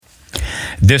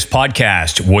This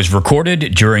podcast was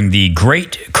recorded during the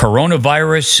great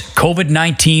coronavirus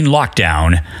COVID-19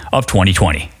 lockdown of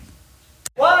 2020.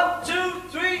 1, 2,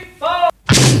 3, 4.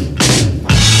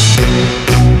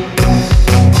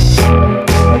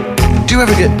 Do you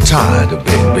ever get tired of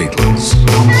being Beatles?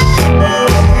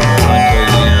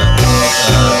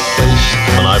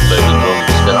 When I play the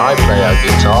drums, then I play a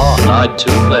guitar, and I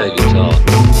too play a guitar.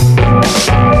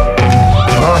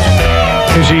 What?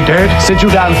 Is he dead? Sit you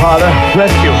down, father.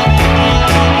 Rescue.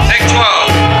 Take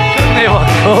 12. Hey, what?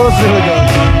 Of course we go.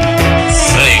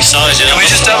 Very excited. Can we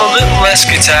just have a little less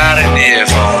guitar in the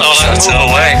earphones? Oh, that's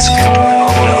all way.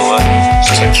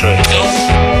 Take 3.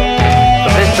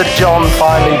 The bit that John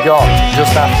finally got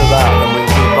just after that, and we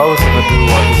both of it do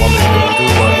what you want to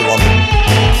do what you want to do.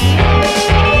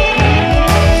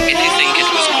 If you think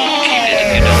it was good, keep it.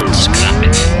 If you don't, scrap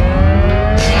it.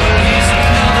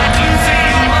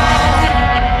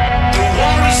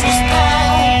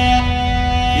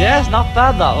 Yeah, it's not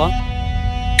bad, that one.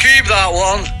 Keep that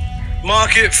one.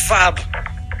 Mark it fab.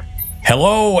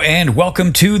 Hello and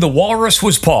welcome to The Walrus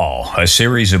Was Paul, a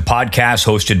series of podcasts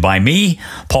hosted by me,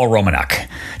 Paul Romanuk,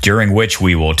 during which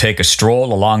we will take a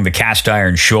stroll along the cast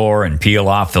iron shore and peel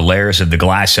off the layers of the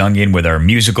glass onion with our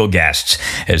musical guests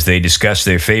as they discuss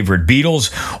their favorite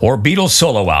Beatles or Beatles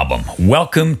solo album.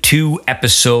 Welcome to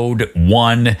episode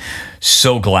 1.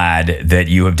 So glad that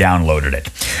you have downloaded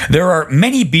it. There are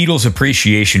many Beatles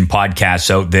appreciation podcasts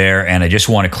out there, and I just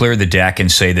want to clear the deck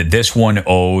and say that this one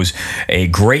owes a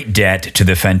great debt to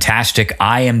the fantastic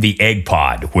I Am the Egg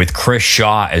Pod with Chris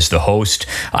Shaw as the host.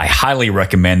 I highly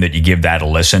recommend that you give that a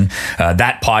listen.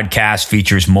 That podcast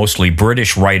features mostly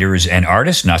British writers and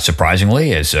artists, not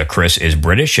surprisingly, as Chris is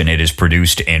British and it is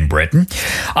produced in Britain.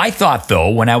 I thought, though,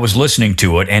 when I was listening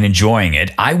to it and enjoying it,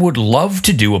 I would love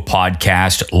to do a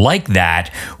podcast like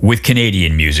that with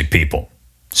Canadian music people.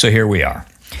 So here we are.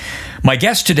 My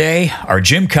guests today are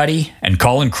Jim Cuddy and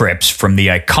Colin Cripps from the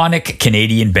iconic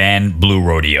Canadian band Blue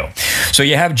Rodeo. So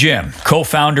you have Jim,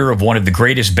 co-founder of one of the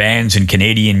greatest bands in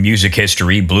Canadian music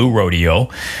history, Blue Rodeo.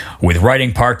 With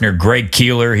writing partner Greg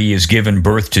Keeler, he has given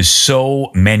birth to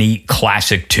so many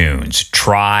classic tunes.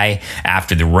 Try,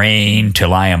 After the Rain,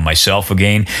 Till I Am Myself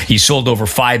Again. He sold over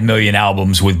 5 million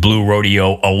albums with Blue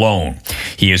Rodeo alone.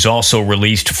 He has also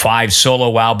released 5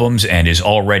 solo albums and is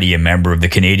already a member of the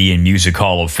Canadian Music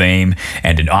Hall of Fame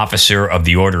and an officer of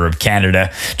the Order of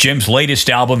Canada. Jim's latest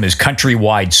album is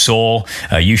Countrywide Soul.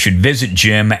 You should visit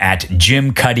Jim at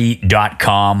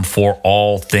jimcuddy.com for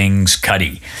all things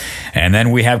Cuddy. And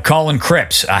then we have Colin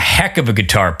Cripps, a heck of a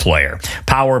guitar player.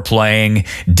 Power playing,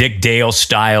 Dick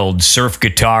Dale-styled surf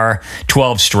guitar,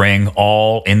 12-string,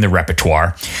 all in the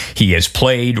repertoire. He has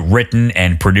played, written,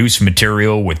 and produced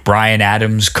material with Bryan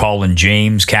Adams, Colin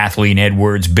James, Kathleen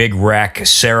Edwards, Big Wreck,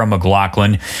 Sarah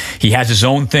McLachlan. He has his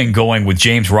own thing going with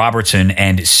James Robertson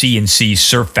and C&C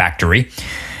Surf Factory.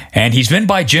 And he's been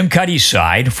by Jim Cuddy's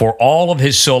side for all of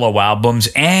his solo albums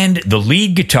and the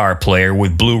lead guitar player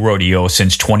with Blue Rodeo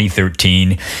since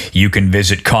 2013. You can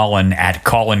visit Colin at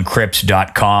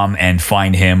colincripps.com and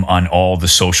find him on all the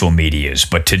social medias.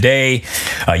 But today,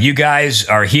 you guys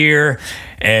are here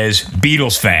as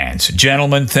Beatles fans.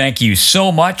 Gentlemen, thank you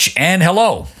so much, and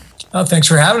hello. Oh, thanks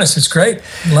for having us. It's great.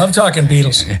 Love talking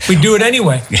Beatles. We do it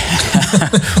anyway.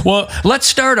 Well, let's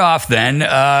start off then.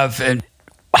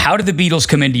 How did the Beatles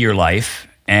come into your life,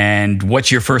 and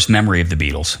what's your first memory of the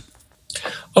Beatles?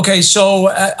 Okay, so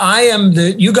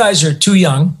you guys are too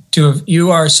young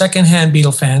you are secondhand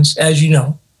Beatle fans, as you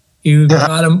know. You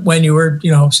got them when you were,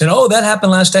 said, oh, that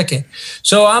happened last decade.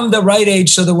 So I'm the right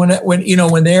age, so that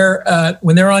when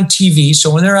they're on TV,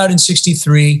 so when they're out in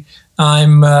 '63,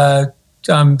 I'm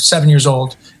 7 years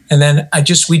old, and then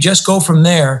we just go from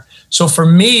there. So for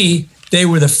me, they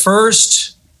were the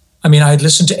first. I mean, I had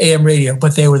listened to AM radio,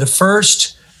 but they were the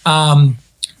first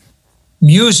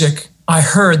music I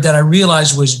heard that I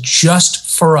realized was just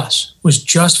for us, was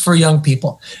just for young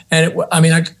people. And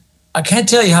I can't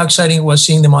tell you how exciting it was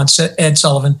seeing them on Ed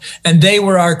Sullivan, and they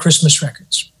were our Christmas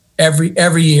records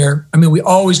every year. I mean, we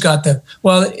always got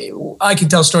I can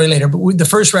tell a story later, but the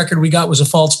first record we got was a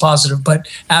false positive, but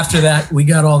after that, we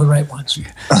got all the right ones.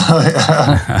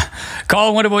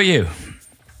 Colin, what about you?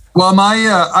 Well,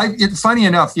 funny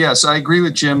enough, yes, I agree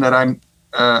with Jim that I'm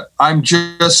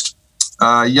just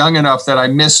young enough that I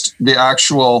missed the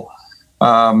actual,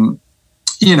 the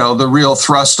real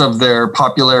thrust of their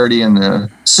popularity in the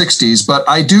 60s. But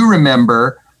I do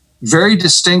remember very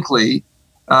distinctly,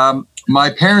 my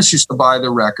parents used to buy the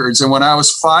records. And when I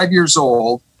was 5 years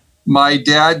old, my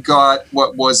dad got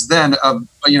what was then,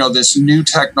 this new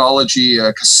technology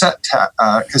cassette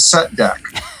deck.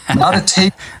 not a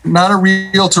tape, not a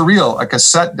reel to reel, a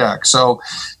cassette deck. So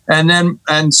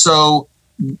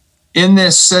in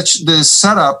this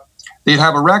setup, they'd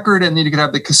have a record, and then you could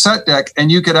have the cassette deck,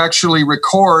 and you could actually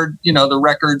record, the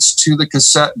records to the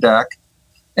cassette deck,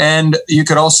 and you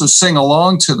could also sing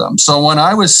along to them. So when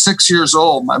I was 6 years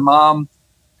old, my mom,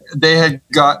 they had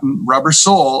gotten Rubber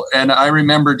Soul, and I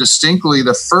remember distinctly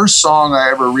the first song I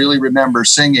ever really remember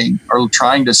singing or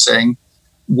trying to sing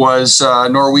was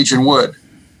Norwegian Wood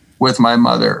with my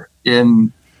mother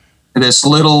in this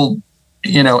little,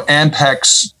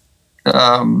 Ampex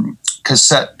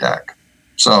cassette deck.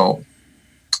 So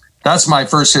that's my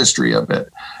first history of it.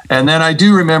 And then I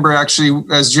do remember, actually,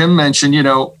 as Jim mentioned,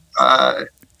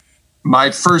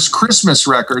 my first Christmas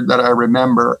record that I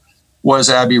remember was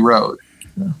Abbey Road.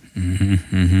 Mm-hmm,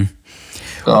 mm-hmm.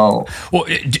 So, well,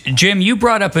 Jim, you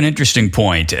brought up an interesting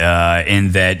point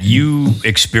in that you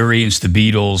experienced the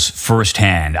Beatles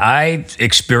firsthand. I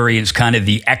experienced kind of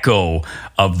the echo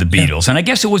of the Beatles, and I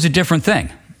guess it was a different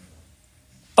thing.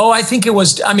 Oh, I think it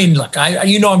was. I mean, look,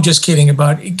 I'm just kidding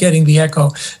about getting the echo.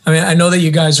 I mean, I know that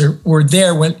you guys were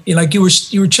there when, you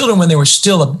were children when they were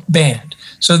still a band.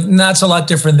 So that's a lot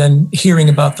different than hearing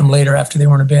about them later after they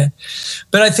weren't a band.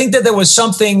 But I think that there was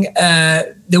something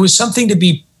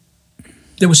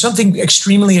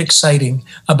extremely exciting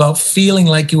about feeling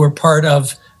like you were part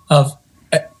of a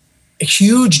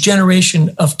huge generation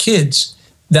of kids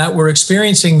that were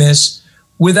experiencing this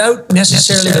without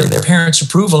necessarily their parents'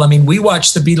 approval. I mean, we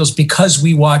watched the Beatles because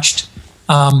we watched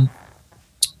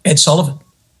Ed Sullivan.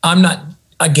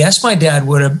 I guess my dad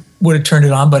would have turned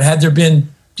it on, but had there been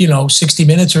 60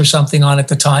 Minutes or something on at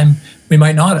the time, we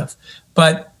might not have.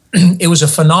 But it was a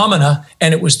phenomena,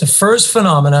 and it was the first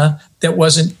phenomena that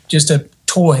wasn't just a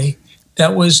toy,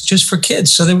 that was just for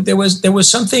kids. So there was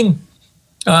something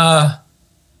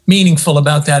meaningful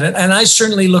about that. And I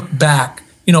certainly look back.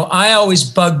 I always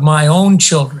bug my own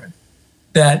children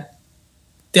that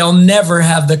they'll never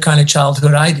have the kind of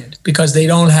childhood I did because they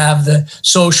don't have the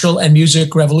social and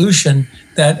music revolution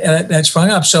that sprung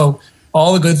up. So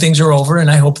all the good things are over,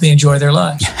 and I hope they enjoy their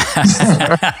lives.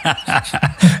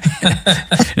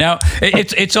 Now,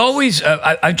 it's always,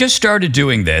 I've just started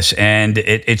doing this, and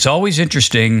it's always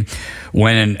interesting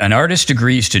when an artist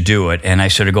agrees to do it, and I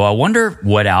sort of go, I wonder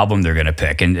what album they're going to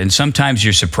pick. And sometimes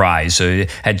you're surprised. So I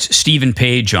had Stephen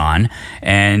Page on,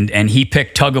 and he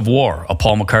picked Tug of War, a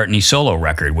Paul McCartney solo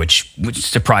record, which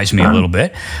surprised me a little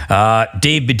bit.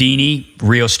 Dave Bedini,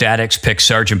 Rio Statics, picked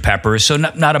Sgt. Pepper's. So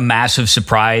not a massive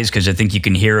surprise, because I think you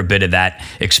can hear a bit of that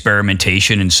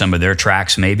experimentation in some of their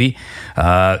tracks, maybe.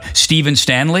 Stephen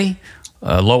Stanley,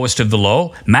 Lowest of the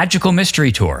Low, Magical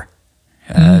Mystery Tour.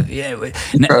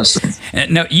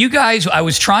 Now, you guys, I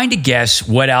was trying to guess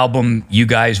what album you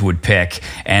guys would pick,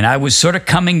 and I was sort of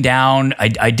coming down.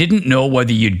 I didn't know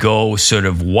whether you'd go sort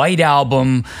of White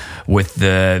Album with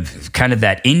the kind of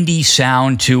that indie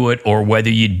sound to it, or whether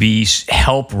you'd be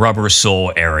Help Rubber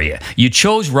Soul area. You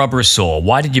chose Rubber Soul.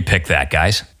 Why did you pick that,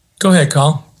 guys? Go ahead,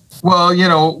 Colin.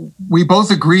 Well, we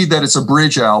both agreed that it's a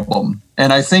bridge album,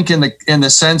 and I think in the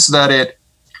sense that it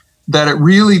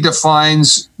really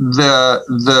defines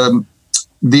the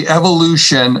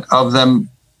evolution of them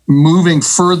moving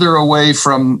further away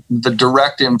from the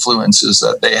direct influences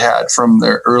that they had from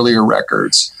their earlier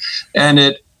records. And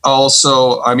it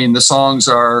also, the songs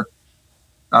are,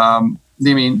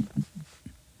 they're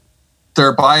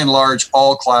by and large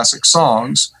all classic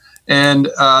songs. And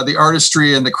the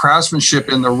artistry and the craftsmanship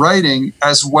in the writing,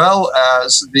 as well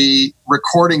as the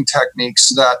recording techniques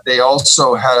that they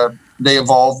also they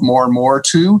evolved more and more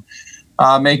to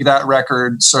make that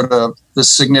record sort of the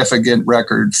significant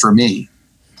record for me,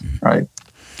 right?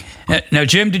 Now,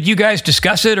 Jim, did you guys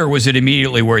discuss it, or was it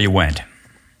immediately where you went?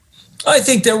 I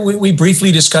think that we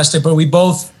briefly discussed it, but we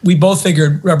both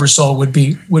figured Rubber Soul would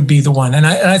be the one, and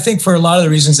I think for a lot of the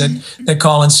reasons that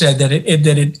Colin said, that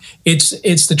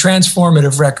it's the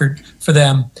transformative record for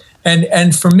them,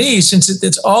 and for me, since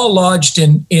it's all lodged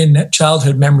in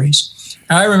childhood memories.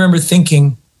 I remember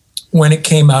thinking when it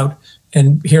came out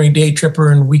and hearing Day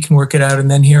Tripper and We Can Work It Out, and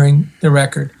then hearing the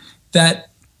record, that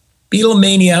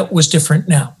Beatlemania was different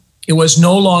now. It was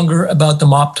no longer about the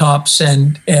mop tops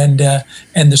and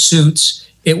the suits.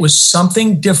 It was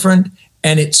something different,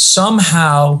 and it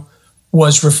somehow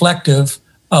was reflective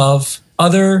of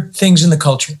other things in the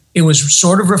culture. It was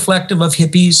sort of reflective of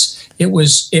hippies. It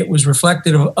was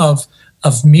reflective of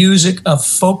music, of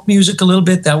folk music a little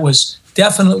bit. That was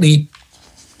definitely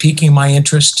piquing my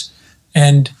interest.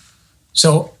 And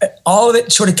so all of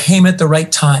it sort of came at the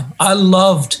right time. I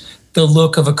loved the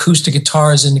look of acoustic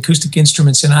guitars and acoustic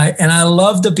instruments, and I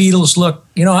love the Beatles look.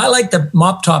 I like the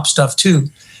mop top stuff too,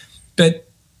 but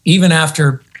even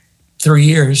after 3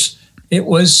 years, it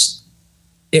was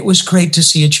great to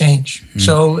see a change.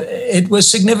 So it was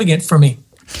significant for me.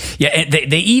 Yeah, and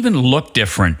they even look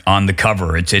different on the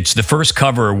cover. It's the first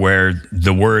cover where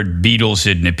the word Beatles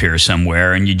didn't appear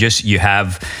somewhere, and you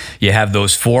have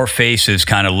those four faces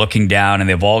kind of looking down, and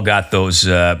they've all got those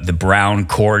the brown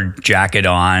cord jacket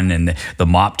on and the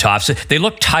mop tops. They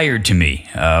look tired to me,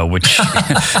 which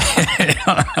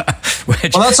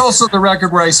well, that's also the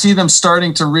record where I see them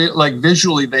starting to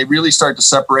visually, they really start to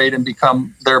separate and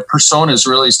become, their personas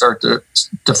really start to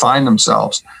define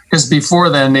themselves. Because before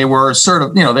then they were sort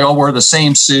of, they all wore the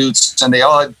same suits and they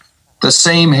all had the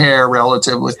same hair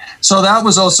relatively. So that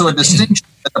was also a distinction.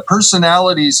 The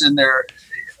personalities in there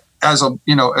as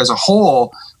a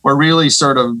whole were really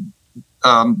sort of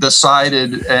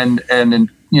decided and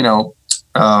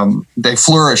they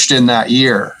flourished in that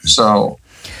year. So.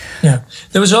 Yeah.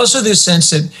 There was also this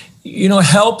sense that,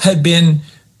 Help had been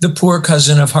the poor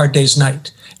cousin of Hard Day's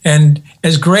Night. And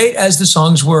as great as the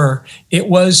songs were, there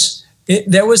was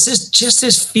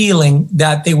this feeling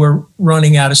that they were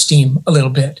running out of steam a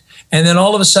little bit. And then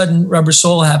all of a sudden Rubber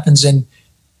Soul happens and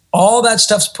all that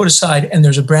stuff's put aside and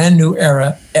there's a brand new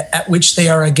era at which they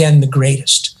are again the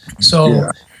greatest. So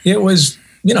It was,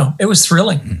 it was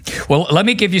thrilling. Well, let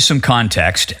me give you some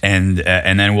context and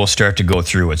then we'll start to go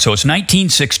through it. So it's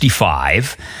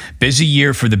 1965, busy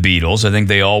year for the Beatles. I think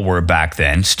they all were back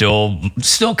then, still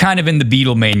kind of in the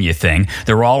Beatlemania thing.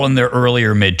 They're all in their early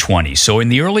or mid-20s. So in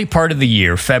the early part of the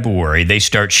year, February, they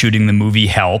start shooting the movie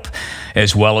Help,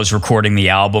 as well as recording the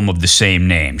album of the same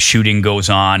name. Shooting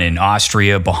goes on in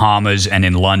Austria, Bahamas, and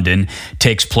in London.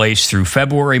 Takes place through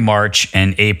February, March,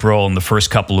 and April, and the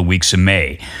first couple of weeks of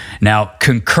May. Now,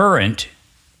 concurrent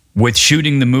with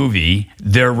shooting the movie,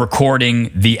 they're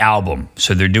recording the album.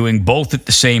 So they're doing both at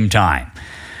the same time.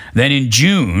 Then in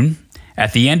June,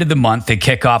 at the end of the month, they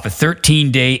kick off a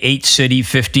 13-day, 8-city,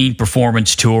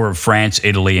 15-performance tour of France,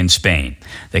 Italy, and Spain.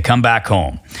 They come back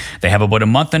home. They have about a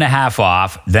month and a half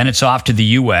off. Then it's off to the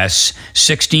U.S.,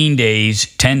 16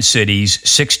 days, 10 cities,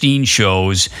 16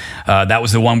 shows. That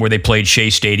was the one where they played Shea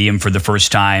Stadium for the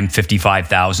first time,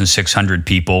 55,600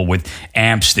 people with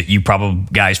amps that you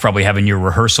guys probably have in your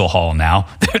rehearsal hall now.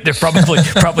 They're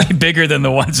probably bigger than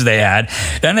the ones they had.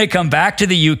 Then they come back to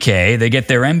the U.K. They get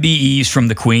their MBEs from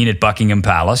the Queen at Buckingham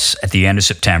Palace at the end of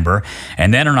September.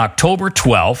 And then on October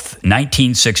 12th,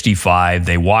 1965,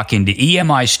 they walk into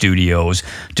EMI Studios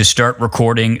to start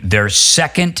recording their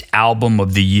second album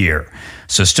of the year.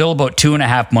 So still about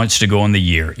 2.5 months to go in the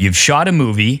year. You've shot a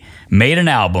movie, made an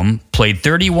album, played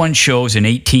 31 shows in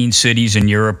 18 cities in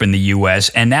Europe and the US,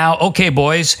 and now, okay,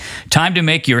 boys, time to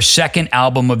make your second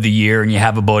album of the year, and you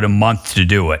have about a month to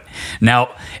do it. Now,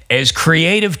 as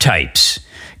creative types,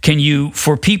 can you,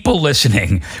 for people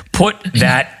listening, put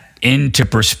that into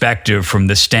perspective from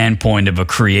the standpoint of a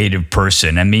creative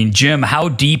person? I mean, Jim, how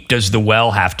deep does the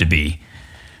well have to be?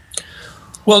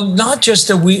 Well, not just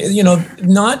the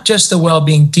well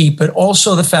being deep, but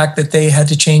also the fact that they had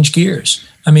to change gears.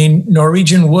 I mean,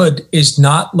 Norwegian Wood is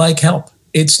not like Help.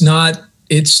 It's not.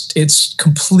 It's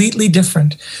completely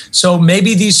different. So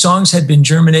maybe these songs had been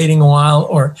germinating a while,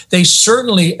 or they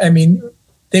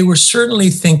were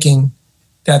certainly thinking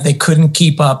that they couldn't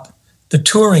keep up the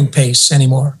touring pace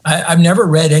anymore. I've never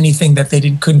read anything that they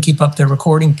couldn't keep up their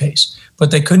recording pace, but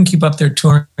they couldn't keep up their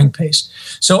touring pace.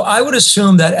 So I would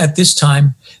assume that at this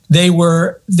time they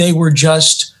were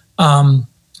just oozing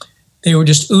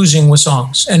with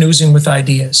songs and oozing with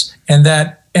ideas, and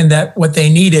that what they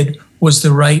needed was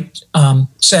the right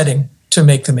setting to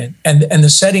make them in, and the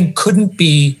setting couldn't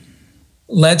be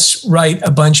let's write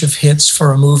a bunch of hits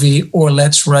for a movie or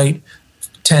let's write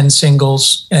 10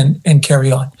 singles and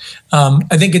carry on.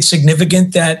 I think it's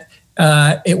significant that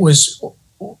it was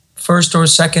first or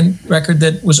second record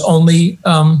that was only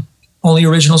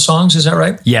original songs. Is that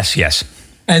right? Yes.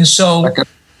 And so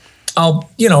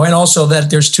and also that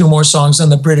there's 2 more songs on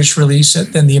the British release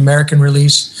than the American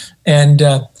release. And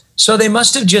so they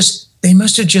must have just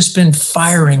been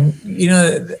firing,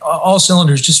 all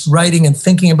cylinders, just writing and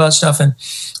thinking about stuff. And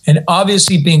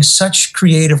obviously being such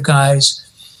creative guys,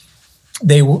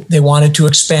 they wanted to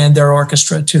expand their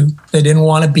orchestra too. They didn't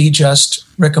want to be just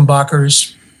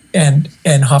Rickenbackers and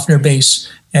Hofner bass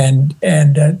and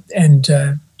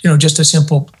just a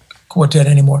simple quartet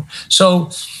anymore. So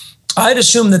I'd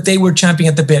assume that they were champing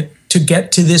at the bit to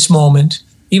get to this moment,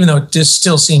 even though it just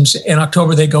still seems in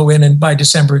October they go in and by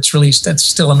December it's released. That's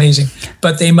still amazing.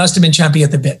 But they must have been champing at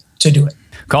the bit to do it.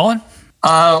 Colin?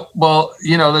 Well,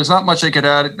 there's not much I could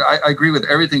add. I agree with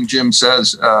everything Jim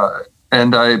says.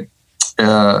 And the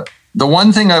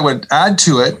one thing I would add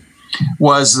to it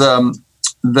was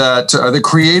the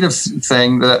creative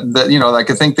thing that you know, like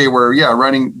I think they were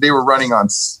running on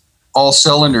all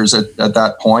cylinders at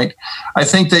that point. I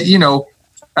think that, you know,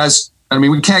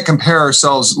 we can't compare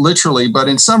ourselves literally, but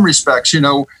in some respects, you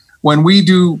know, when we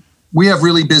have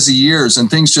really busy years and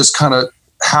things just kind of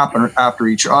happen after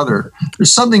each other.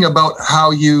 There's something about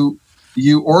how you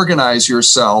organize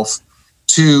yourself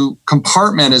to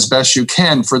compartment as best you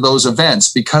can for those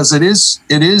events, because it is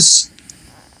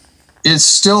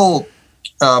still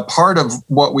part of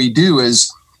what we do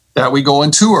is that we go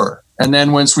and tour. And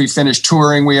then once we finish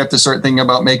touring, we have to start thinking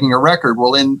about making a record.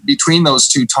 Well, in between those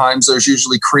two times, there's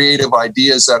usually creative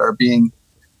ideas that are being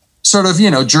sort of,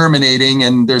 you know, germinating,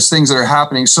 and there's things that are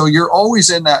happening. So you're always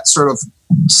in that sort of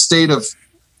state of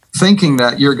thinking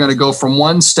that you're going to go from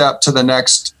one step to the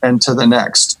next and to the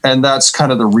next. And that's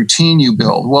kind of the routine you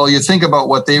build. Well, you think about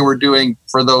what they were doing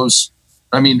for those.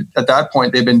 I mean, at that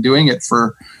point, they've been doing it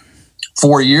for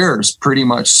 4 years, pretty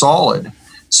much solid.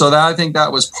 So that, I think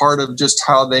that was part of just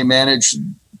how they managed,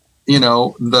 you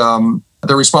know,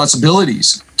 the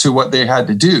responsibilities to what they had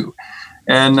to do.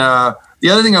 And the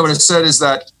other thing I would have said is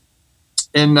that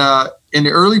in the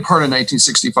early part of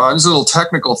 1965, it's a little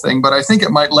technical thing, but I think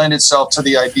it might lend itself to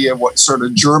the idea of what sort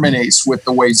of germinates with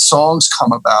the way songs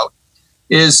come about.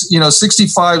 Is, you know,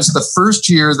 65 is the first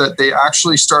year that they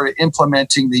actually started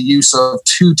implementing the use of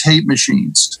 2 tape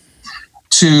machines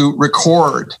to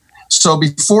record. So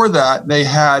before that, they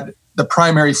had the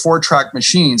primary 4-track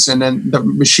machines, and then the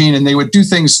machine, and they would do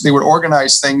things, they would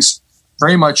organize things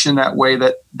very much in that way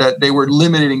that they were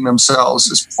limiting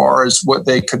themselves as far as what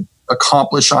they could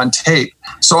accomplish on tape.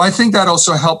 So I think that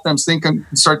also helped them think and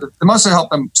it must have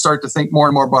helped them start to think more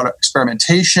and more about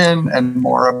experimentation and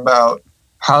more about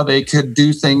how they could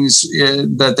do things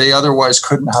that they otherwise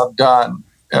couldn't have done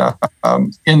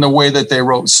in the way that they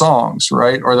wrote songs,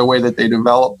 right? Or the way that they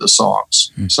developed the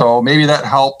songs. Mm-hmm. So maybe that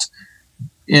helped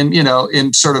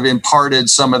in sort of imparted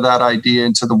some of that idea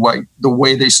into the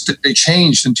way they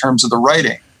changed in terms of the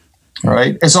writing,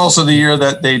 right? It's also the year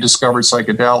that they discovered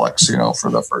psychedelics, you know, for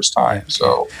the first time.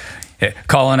 So,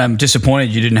 Colin, I'm disappointed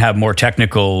you didn't have more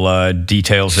technical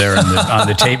details there on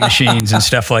the tape machines and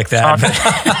stuff like that.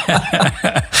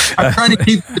 I'm trying to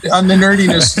keep on the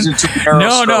nerdiness to narrow.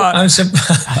 No, I'm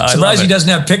surprised he doesn't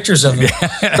have pictures of them.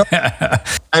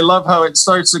 I love how it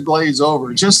starts to glaze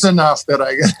over just enough that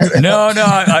I get it. No,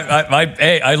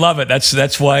 I love it.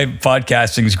 That's why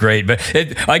podcasting is great. But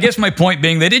I guess my point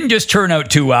being, they didn't just turn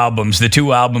out 2 albums. The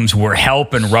 2 albums were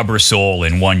Help and Rubber Soul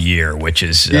in 1 year, which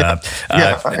is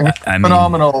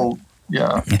phenomenal.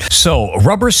 Yeah. So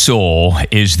Rubber Soul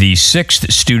is the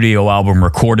 6th studio album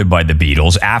recorded by the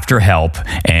Beatles after Help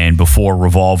and before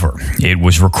Revolver. It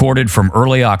was recorded from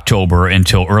early October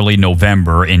until early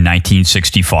November in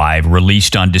 1965,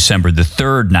 released on December the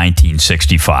 3rd,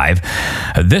 1965.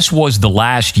 This was the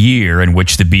last year in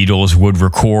which the Beatles would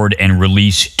record and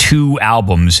release 2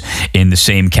 albums in the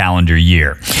same calendar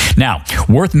year. Now,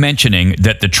 worth mentioning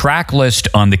that the track list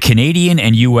on the Canadian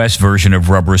and US version of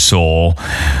Rubber Soul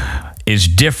is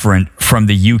different from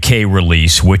the UK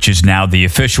release, which is now the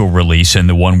official release and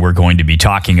the one we're going to be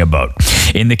talking about.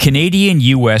 In the Canadian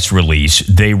US release,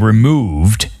 they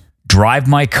removed Drive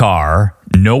My Car,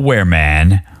 Nowhere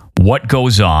Man, What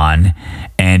Goes On,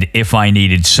 and If I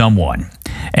Needed Someone.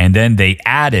 And then they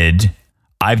added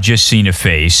I've Just Seen a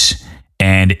Face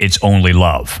and It's Only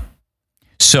Love.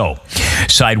 So,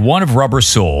 side 1 of Rubber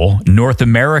Soul, North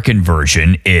American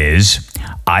version, is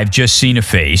I've Just Seen a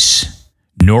Face,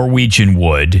 Norwegian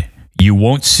Wood, You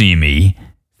Won't See Me,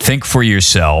 Think for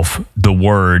Yourself, The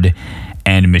Word,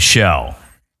 and Michelle.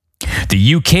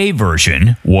 The UK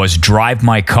version was Drive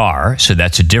My Car, so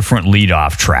that's a different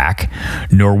lead-off track,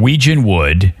 Norwegian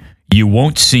Wood, You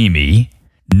Won't See Me,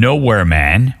 Nowhere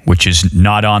Man, which is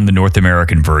not on the North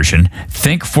American version,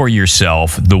 Think for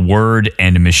Yourself, The Word,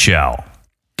 and Michelle.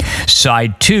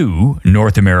 Side 2,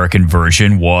 North American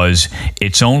version, was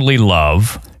It's Only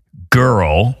Love,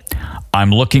 Girl,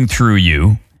 I'm Looking Through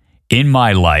You, In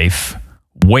My Life,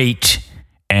 Wait,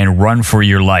 and Run for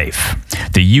Your Life.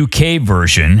 The UK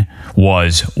version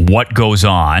was What Goes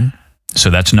On, so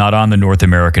that's not on the North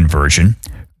American version,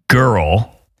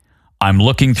 Girl, I'm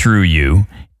Looking Through You,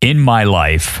 In My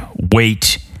Life,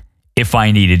 Wait, If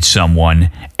I Needed Someone,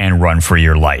 and Run for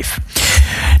Your Life.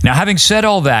 Now, having said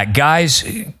all that, guys,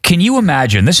 can you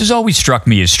imagine? This has always struck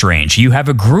me as strange. You have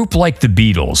a group like the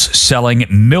Beatles selling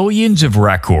millions of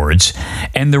records,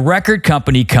 and the record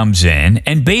company comes in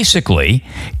and basically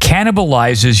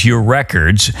cannibalizes your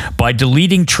records by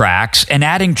deleting tracks and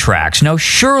adding tracks. Now,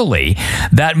 surely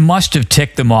that must have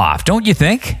ticked them off, don't you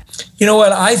think? You know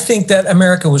what? I think that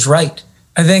America was right.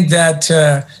 I think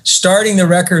that starting the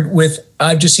record with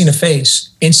 "I've Just Seen a Face"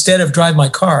 instead of "Drive My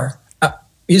Car"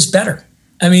 is better.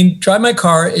 I mean, "Drive My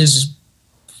Car" is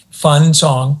a fun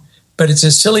song, but it's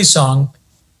a silly song,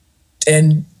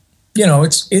 and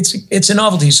it's a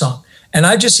novelty song. And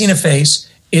 "I've Just Seen a Face"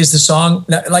 is the song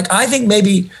that, like, I think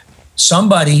maybe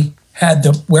somebody had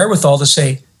the wherewithal to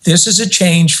say, "This is a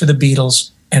change for the Beatles,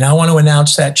 and I want to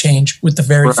announce that change with the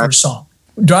very first song."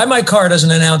 "Drive My Car"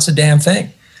 doesn't announce a damn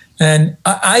thing. And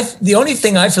the only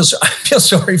thing I feel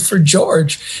sorry for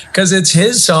George, because it's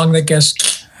his song that gets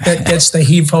the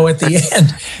heave-ho at the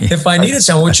end. If I Needed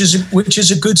Someone, which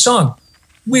is a good song.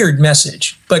 Weird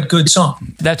message, but good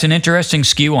song. That's an interesting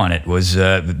skew on it. Was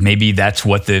maybe that's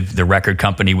what the record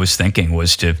company was thinking,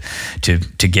 was to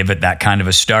give it that kind of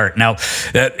a start. Now,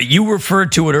 you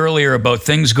referred to it earlier about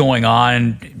things going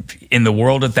on in the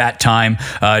world at that time.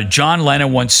 John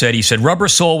Lennon once said, "Rubber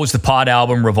Soul was the pot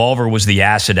album, Revolver was the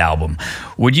acid album."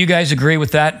 Would you guys agree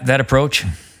with that approach?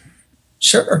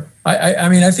 Sure. I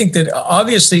mean, I think that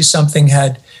obviously something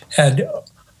had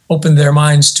opened their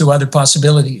minds to other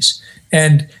possibilities.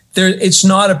 And it's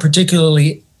not a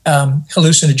particularly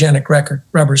hallucinogenic record,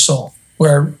 Rubber Soul,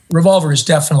 where Revolver is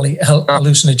definitely a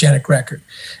hallucinogenic record.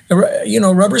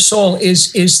 Rubber Soul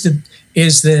is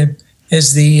the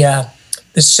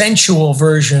sensual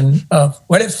version of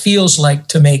what it feels like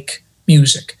to make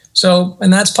music. So,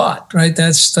 and that's pot, right?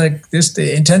 That's like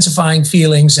the intensifying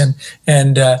feelings,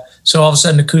 and so all of a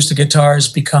sudden acoustic guitars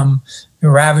become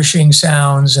ravishing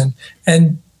sounds,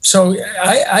 and so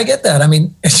I get that. I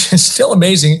mean, it's still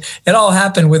amazing. It all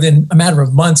happened within a matter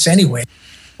of months anyway.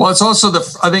 Well, it's also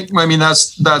that's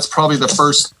probably the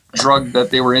first drug that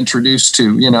they were introduced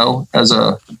to, as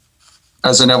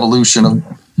an evolution of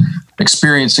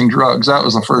experiencing drugs. That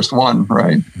was the first one,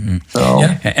 right? Mm-hmm. So,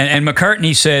 yeah. And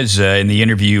McCartney says in the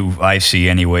interview I see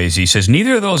anyways, he says,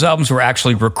 neither of those albums were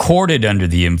actually recorded under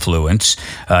the influence.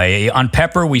 On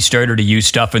Pepper, we started to use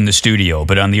stuff in the studio,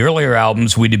 but on the earlier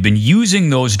albums, we'd have been using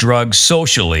those drugs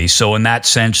socially. So in that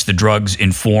sense, the drugs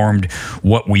informed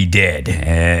what we did.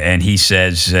 And he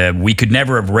says, we could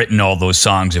never have written all those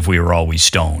songs if we were always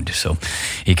stoned. So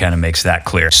he kind of makes that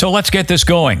clear. So let's get this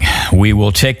going. We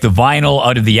will take the vinyl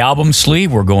out of the album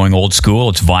sleeve. We're going old school.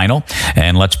 It's vinyl.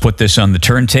 And let's put this on the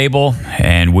turntable.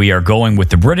 And we are going with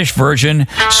the British version.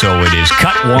 So it is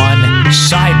cut 1,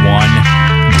 side 1,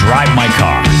 Drive My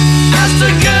Car. Asked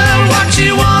the girl what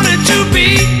she wanted to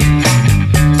be.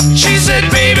 She said,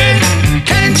 baby,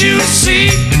 can't you see?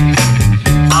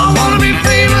 I want to be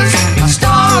famous, a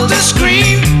star on the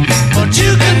screen, but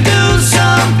you can do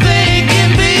something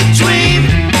in between.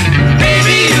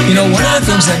 Baby, one of the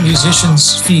things that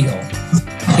musicians feel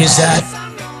is that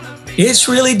it's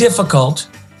really difficult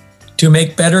to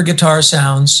make better guitar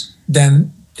sounds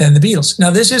than the Beatles.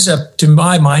 Now, this is, to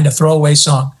my mind, a throwaway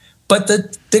song, but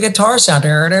the guitar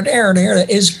sound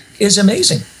is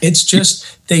amazing. It's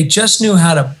just, they just knew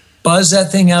how to buzz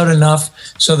that thing out enough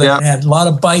so that it had a lot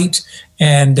of bite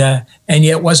and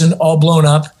yet wasn't all blown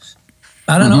up.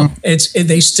 I don't know.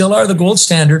 They still are the gold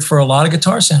standard for a lot of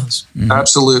guitar sounds. Mm-hmm.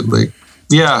 Absolutely.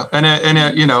 Yeah, and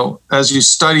as you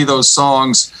study those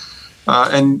songs,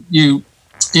 and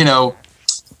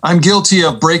I'm guilty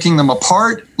of breaking them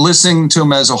apart, listening to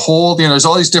them as a whole. There's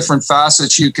all these different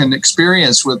facets you can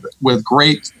experience with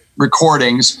great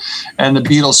recordings, and the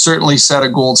Beatles certainly set a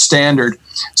gold standard.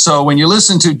 So when you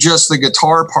listen to just the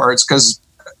guitar parts, because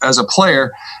as a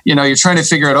player, you're trying to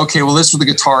figure out, okay, well, this was the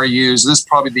guitar used, this is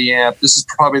probably the amp, this is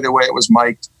probably the way it was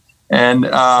mic'd, and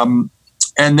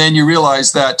then you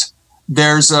realize that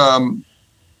there's you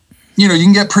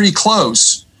can get pretty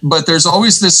close, but there's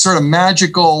always this sort of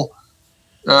magical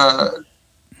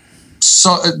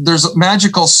there's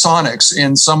magical sonics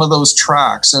in some of those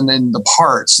tracks and in the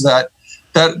parts that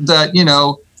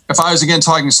if I was again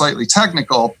talking slightly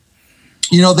technical,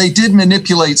 they did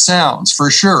manipulate sounds for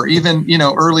sure. Even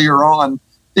earlier on,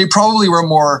 they probably were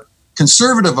more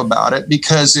conservative about it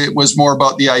because it was more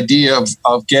about the idea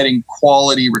of getting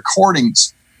quality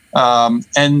recordings.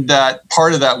 And that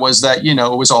part of that was that,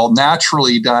 it was all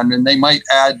naturally done, and they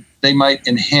might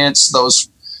enhance those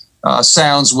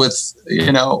sounds with,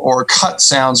 or cut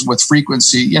sounds with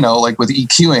frequency, like with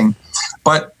EQing.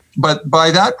 But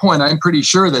by that point, I'm pretty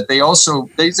sure that they also,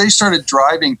 they started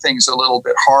driving things a little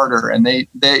bit harder, and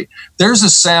there's a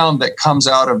sound that comes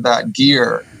out of that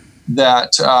gear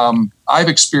that I've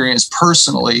experienced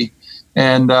personally.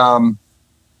 And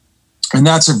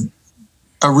that's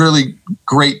a really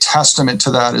great testament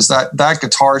to that, is that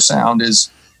guitar sound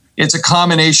it's a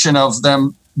combination of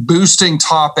them boosting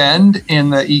top end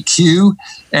in the EQ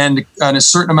and a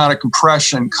certain amount of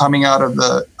compression coming out of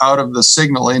the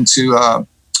signal into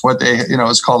what they,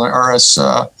 is called an RS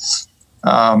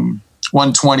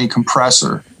 120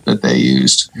 compressor that they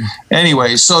used.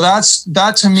 Anyway, so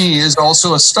that to me is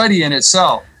also a study in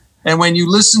itself. And when you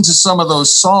listen to some of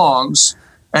those songs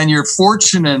and you're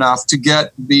fortunate enough to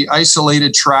get the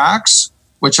isolated tracks,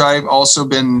 which I've also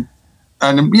been,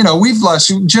 and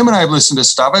Jim and I have listened to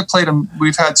stuff. I've played them.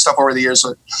 We've had stuff over the years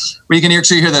where you can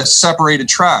actually hear the separated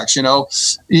tracks. You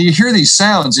hear these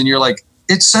sounds and you're like,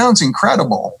 it sounds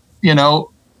incredible,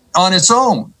 on its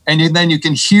own. And then you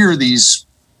can hear these,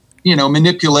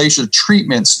 manipulation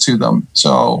treatments to them.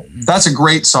 So that's a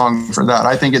great song for that.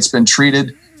 I think it's been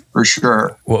treated for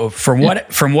sure. Well, from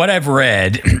what I've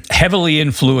read, heavily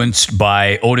influenced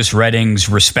by Otis Redding's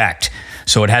Respect.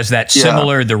 So it has that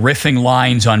similar, the riffing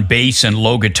lines on bass and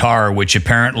low guitar, which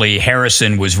apparently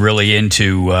Harrison was really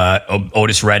into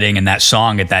Otis Redding and that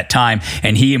song at that time.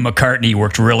 And he and McCartney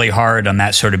worked really hard on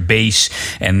that sort of bass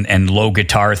and low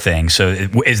guitar thing. So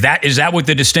is that what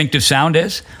the distinctive sound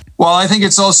is? Well, I think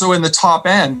it's also in the top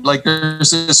end. Like there's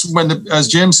this, as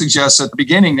Jim suggests at the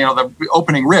beginning, the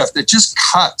opening riff, it just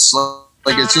cuts.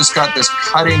 Like it's just got this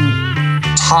cutting,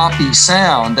 toppy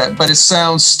sound but it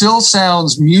still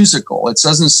sounds musical. It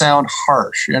doesn't sound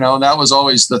harsh, and that was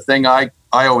always the thing I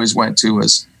always went to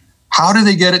is how do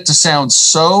they get it to sound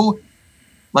so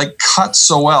like cut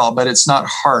so well, but it's not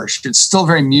harsh. It's still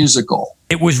very musical.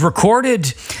 It was recorded,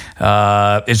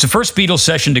 it's the first Beatles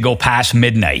session to go past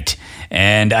midnight.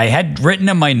 And I had written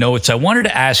in my notes, I wanted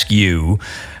to ask you,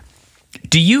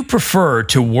 do you prefer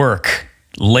to work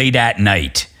late at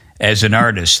night as an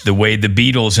artist, the way the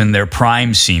Beatles in their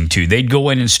prime seemed to? They'd go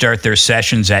in and start their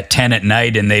sessions at 10 at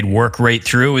night and they'd work right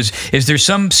through. Is there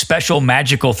some special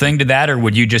magical thing to that, or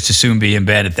would you just assume be in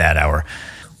bed at that hour?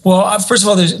 Well, first of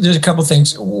all, there's a couple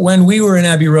things. When we were in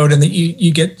Abbey Road and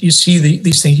you see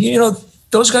these things,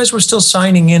 those guys were still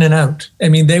signing in and out. I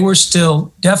mean, they were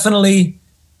still definitely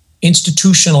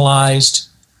institutionalized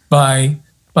by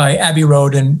Abbey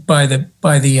Road and by the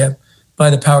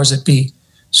powers that be.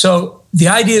 So the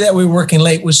idea that we were working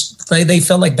late was they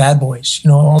felt like bad boys.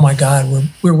 Oh my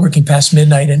God, we're working past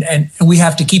midnight and we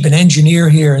have to keep an engineer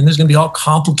here and this is going to be all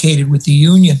complicated with the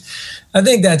union. I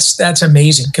think that's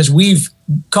amazing because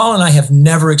Colin and I have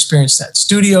never experienced that.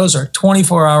 Studios are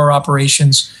 24-hour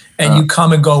operations and you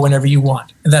come and go whenever you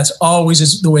want. And that's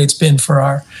always the way it's been for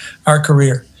our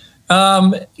career.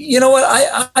 You know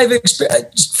what? I've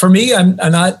experienced. For me,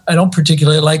 I don't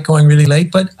particularly like going really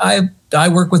late, but I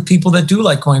work with people that do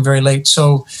like going very late.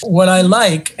 So what I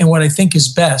like and what I think is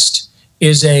best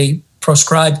is a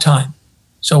proscribed time.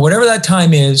 So whatever that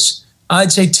time is,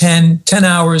 I'd say 10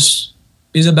 hours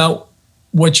is about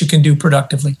what you can do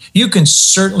productively. You can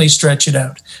certainly stretch it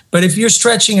out. But if you're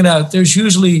stretching it out, there's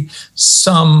usually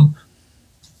some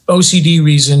OCD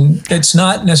reason that's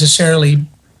not necessarily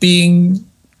going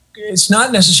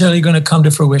to come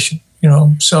to fruition,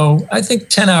 So I think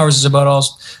 10 hours is about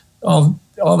all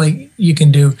that you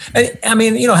can do. I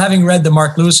mean, having read the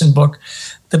Mark Lewison book,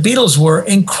 the Beatles were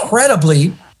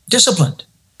incredibly disciplined.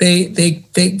 They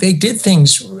did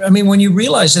things. I mean, when you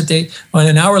realize that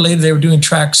an hour later they were doing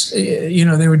tracks,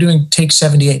 they were doing take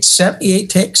 78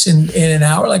 takes in an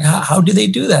hour. Like how did they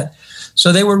do that?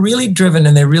 So they were really driven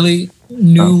and they really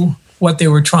knew what they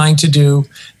were trying to do.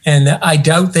 And I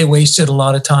doubt they wasted a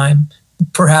lot of time.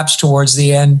 Perhaps towards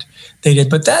the end they did,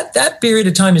 but that period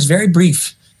of time is very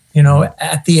brief.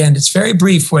 At the end, it's very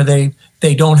brief where they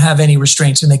don't have any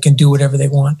restraints and they can do whatever they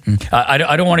want. I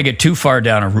don't want to get too far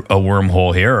down a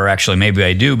wormhole here, or actually maybe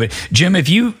I do. But Jim, have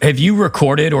you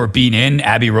recorded or been in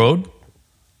Abbey Road?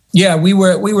 Yeah, we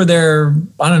were there.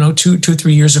 I don't know,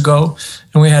 2-3 years ago,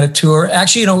 and we had a tour.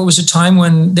 Actually, it was a time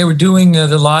when they were doing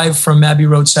the live from Abbey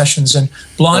Road sessions, and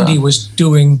Blondie was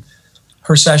doing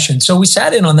her session. So we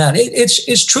sat in on that.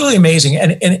 It's truly amazing,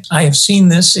 and I have seen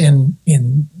this in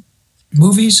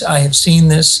movies. I have seen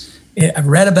this. I've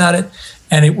read about it,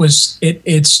 and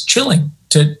it's chilling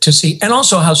to see, and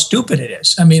also how stupid it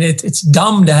is. I mean, it's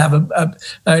dumb to have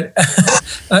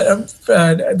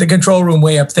the control room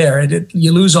way up there.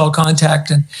 You lose all contact,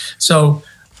 and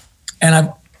I've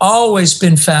always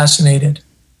been fascinated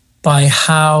by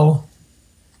how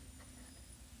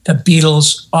the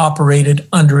Beatles operated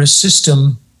under a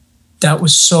system that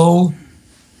was so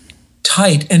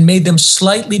tight and made them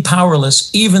slightly powerless,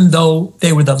 even though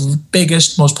they were the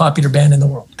biggest, most popular band in the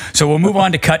world. So we'll move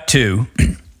on to cut 2,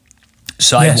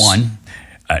 side 1.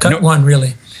 Cut 1,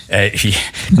 really.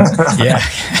 Yeah.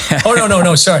 Oh,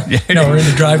 no, sorry. No, we're in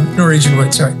the Drive Norwegian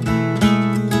Wood, sorry.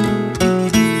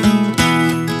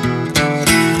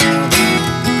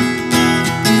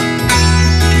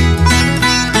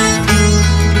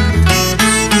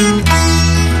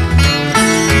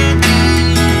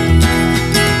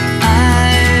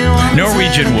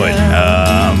 Norwegian Wood.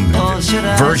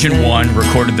 Version 1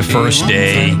 recorded the first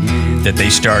day that they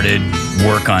started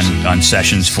work on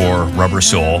sessions for Rubber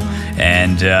Soul.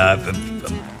 And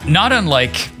not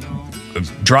unlike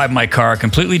Drive My Car,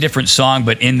 completely different song,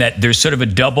 but in that there's sort of a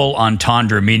double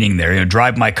entendre meaning there. You know,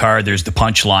 Drive My Car, there's the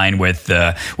punchline with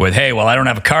hey, well, I don't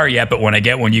have a car yet, but when I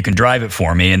get one, you can drive it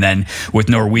for me. And then with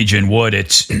Norwegian Wood,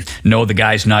 it's no, the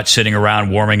guy's not sitting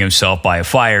around warming himself by a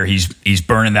fire. He's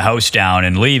burning the house down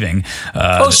and leaving.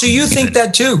 So you think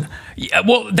that too? Yeah,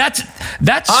 well, that's.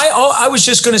 I was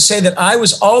just going to say that I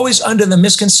was always under the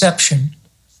misconception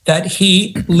that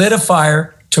he lit a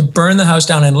fire to burn the house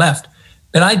down and left.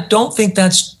 And I don't think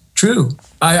that's true.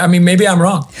 I mean, maybe I'm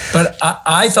wrong, but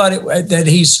I thought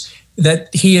that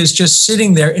he is just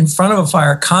sitting there in front of a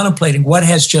fire contemplating what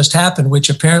has just happened, which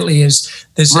apparently is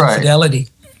this infidelity.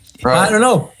 Right. I don't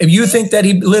know. If you think that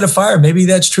he lit a fire, maybe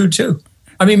that's true too.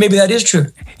 I mean, maybe that is true.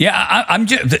 Yeah, I'm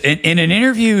just in an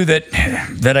interview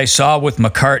that I saw with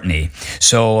McCartney.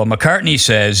 So McCartney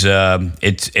says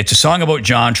it's a song about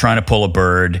John trying to pull a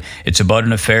bird. It's about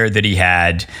an affair that he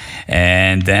had,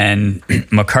 and then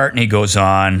McCartney goes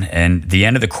on, and the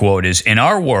end of the quote is, "In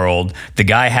our world, the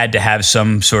guy had to have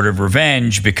some sort of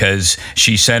revenge because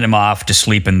she sent him off to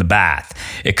sleep in the bath.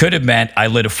 It could have meant I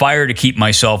lit a fire to keep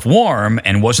myself warm,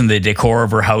 and wasn't the decor of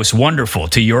her house wonderful?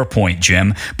 To your point,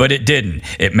 Jim, but it didn't.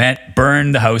 It meant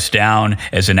burn the house down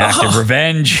as an act of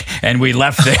revenge, and we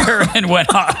left there and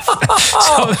went off."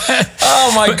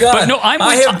 Oh my God! But no,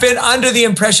 I have been under the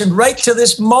impression right to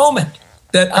this moment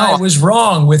that I was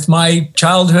wrong with my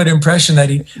childhood impression that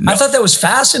he. No. I thought that was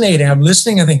fascinating. I'm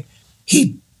listening. I think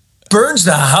he burns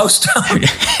the house down.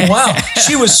 Wow,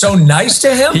 she was so nice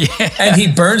to him, and he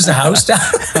burns the house down.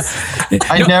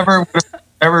 I never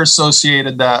ever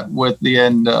associated that with the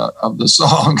end of the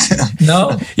song.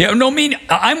 No. Yeah, no, I mean,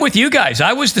 I'm with you guys.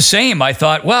 I was the same. I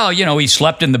thought, well, you know, he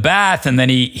slept in the bath and then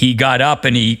he got up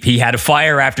and he had a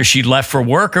fire after she'd left for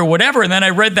work or whatever. And then I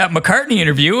read that McCartney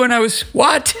interview and I was,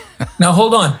 what? Now,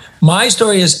 hold on. My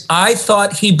story is I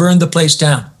thought he burned the place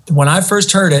down. When I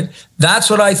first heard it, that's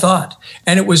what I thought.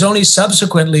 And it was only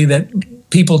subsequently that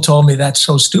people told me that's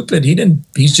so stupid. He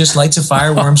just lights a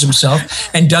fire, warms himself,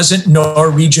 and doesn't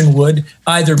Norwegian Wood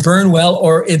either burn well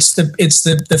or it's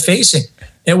the facing.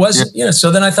 It wasn't, you know.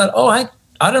 So then I thought,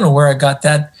 I don't know where I got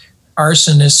that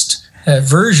arsonist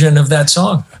version of that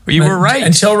song. You were right.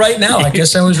 Until right now. I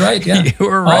guess I was right. Yeah. You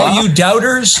were right. All you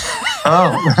doubters.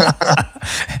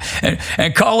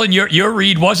 and Colin, your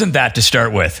read wasn't that to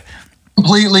start with.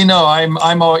 Completely no. I'm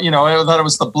you know, I thought it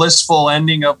was the blissful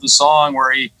ending of the song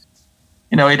where he,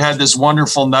 you know, he'd had this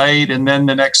wonderful night, and then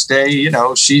the next day, you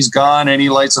know, she's gone, and he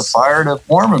lights a fire to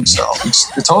warm himself.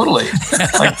 Totally.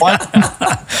 Like, what?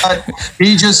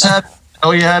 He just had,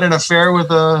 he had an affair with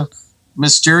a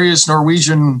mysterious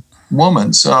Norwegian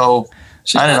woman. So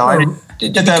I don't know. I didn't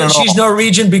get that at all. She's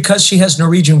Norwegian because she has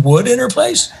Norwegian wood in her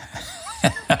place.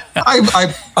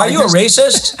 Are you a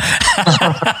racist?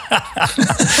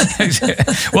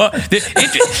 Well,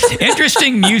 the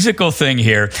interesting musical thing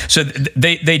here. So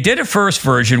they did a first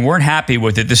version, weren't happy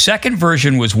with it. The second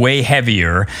version was way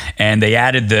heavier, and they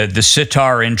added the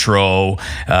sitar intro,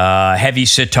 heavy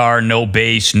sitar, no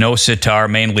bass, no sitar,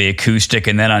 mainly acoustic.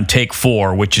 And then on take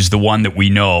 4, which is the one that we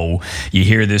know, you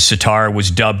hear the sitar was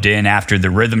dubbed in after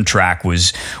the rhythm track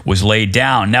was laid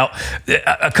down. Now,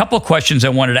 a couple of questions I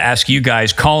wanted to ask you guys.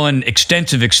 Colin,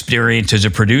 extensive experience as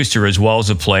a producer as well as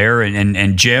a player,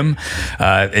 and Jim,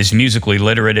 as musically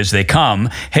literate as they come.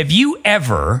 Have you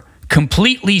ever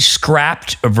completely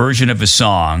scrapped a version of a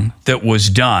song that was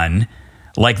done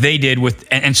like they did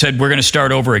and said, we're going to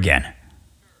start over again?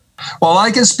 Well,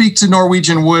 I can speak to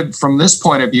Norwegian Wood from this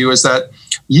point of view, is that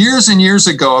years and years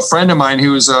ago, a friend of mine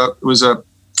who was a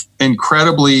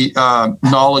incredibly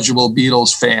knowledgeable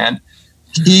Beatles fan,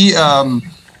 he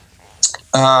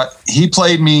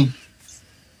played me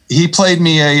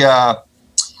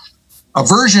a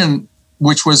version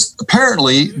which was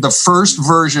apparently the first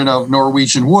version of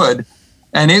Norwegian Wood,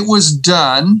 and it was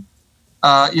done.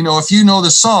 You know, if you know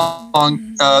the song,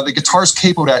 the guitar's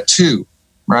capoed at 2,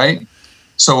 right?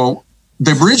 So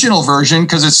the original version,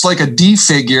 because it's like a D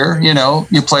figure, you know,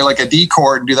 you play like a D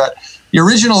chord and do that. The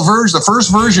original version, the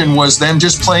first version, was them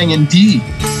just playing in D.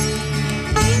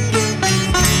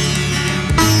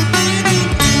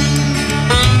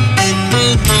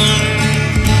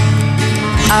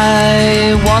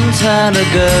 I once had a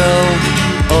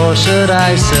girl, or should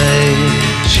I say,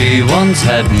 she once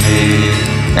had me.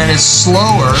 And it's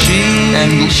slower,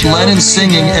 and Lennon's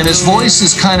singing, and his voice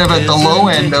is kind of at the low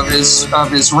end of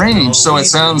his range, so it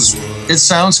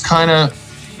sounds kind of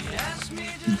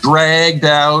dragged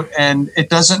out, and it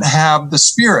doesn't have the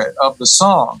spirit of the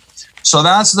song. So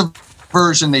that's the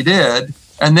version they did.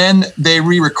 And then they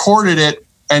re-recorded it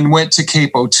and went to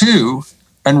capo 2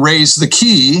 and raised the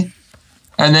key.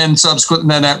 And then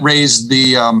that raised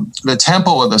the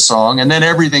tempo of the song. And then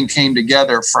everything came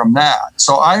together from that.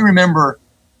 So I remember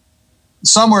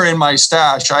somewhere in my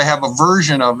stash, I have a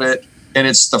version of it, and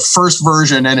it's the first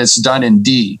version, and it's done in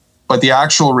D. But the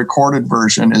actual recorded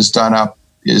version is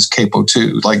capo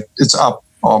 2. Like it's up,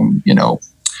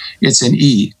 it's in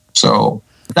E. So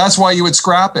that's why you would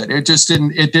scrap it. It just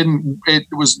didn't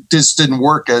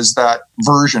work as that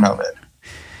version of it.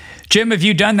 Jim, have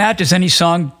you done that? Does any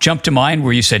song jump to mind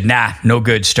where you said, nah, no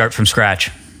good, start from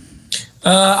scratch?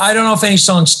 I don't know if any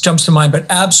song jumps to mind, but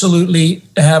absolutely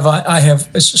I have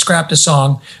scrapped a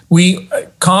song. We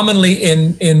commonly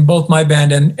in both my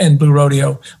band and Blue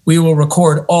Rodeo, we will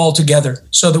record all together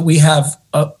so that we have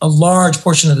a large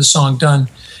portion of the song done.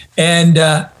 And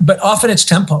but often it's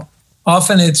tempo.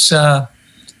 Often it's kind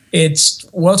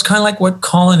of like what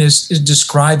Colin is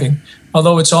describing,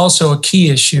 although it's also a key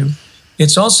issue.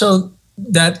 It's also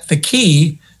that the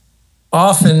key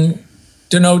often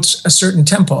denotes a certain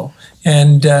tempo.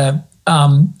 And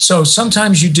so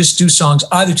sometimes you just do songs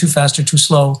either too fast or too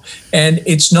slow. And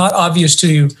it's not obvious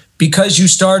to you because you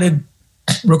started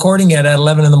recording it at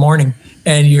 11 in the morning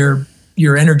and your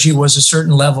energy was a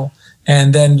certain level.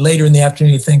 And then later in the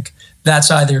afternoon, you think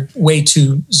that's either way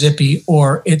too zippy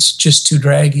or it's just too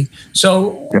draggy.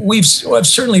 So I've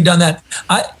certainly done that.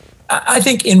 I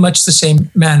think in much the same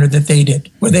manner that they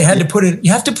did, where they had to put it.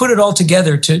 You have to put it all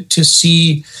together to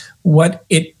see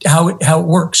how it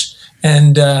works.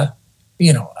 And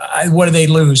what do they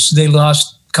lose? They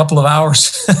lost a couple of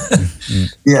hours.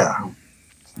 Yeah.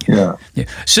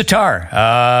 Sitar.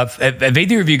 Have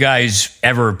either of you guys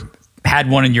ever had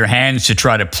one in your hands to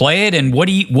try to play it? And what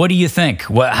do you think?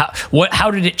 How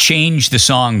did it change the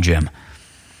song, Jim?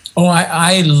 Oh,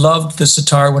 I loved the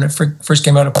sitar when it first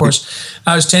came out. Of course,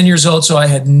 I was 10 years old, so I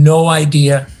had no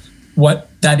idea what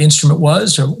that instrument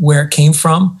was or where it came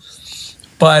from.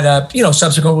 But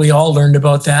subsequently, we all learned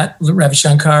about that, Ravi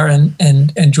Shankar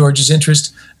and George's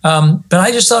interest. But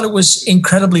I just thought it was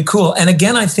incredibly cool. And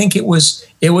again, I think it was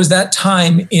that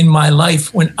time in my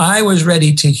life when I was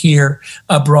ready to hear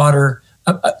a broader,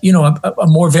 a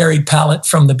more varied palette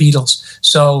from the Beatles.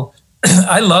 So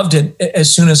I loved it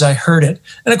as soon as I heard it.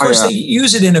 And of course, they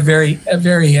use it in a very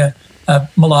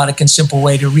melodic and simple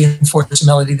way to reinforce the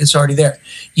melody that's already there.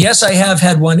 Yes, I have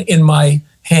had one in my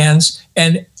hands,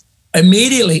 and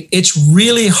immediately it's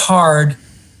really hard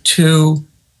to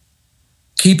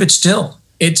keep it still.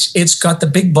 It's got the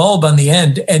big bulb on the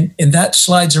end, and that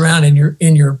slides around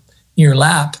in your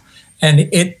lap. And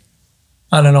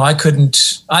I don't know, I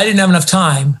didn't have enough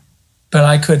time, but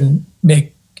I couldn't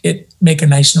make a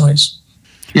nice noise.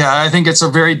 Yeah, I think it's a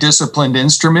very disciplined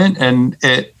instrument, and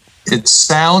it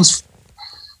sounds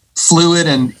fluid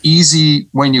and easy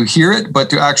when you hear it, but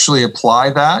to actually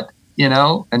apply that,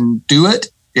 and do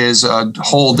it is a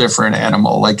whole different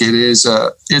animal. Like it's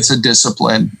a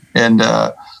discipline. And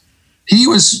he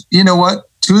was,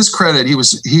 to his credit, he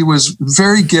was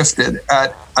very gifted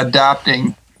at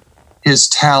adapting his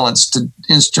talents to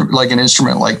an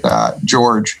instrument like that,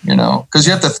 George,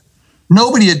 because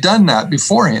nobody had done that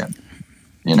before him,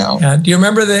 Yeah. Do you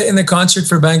remember in the concert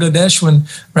for Bangladesh when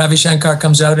Ravi Shankar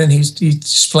comes out and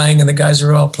he's playing and the guys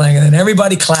are all playing and then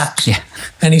everybody claps? Yeah.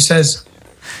 And he says,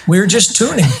 "We're just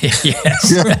tuning."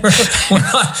 Yes.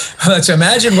 Let's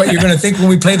imagine what you're going to think when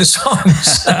we play the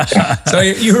songs. So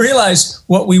you realize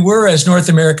what we were as North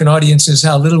American audiences,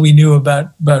 how little we knew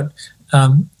about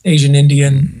Asian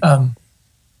Indian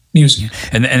music.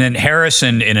 And then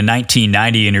Harrison, in a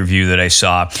 1990 interview that I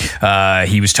saw,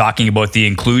 he was talking about the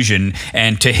inclusion,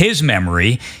 and to his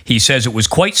memory, he says it was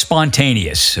quite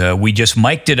spontaneous. We just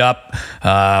mic'd it up,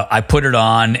 I put it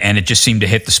on, and it just seemed to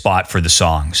hit the spot for the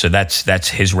song. So that's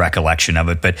his recollection of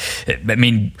it. But I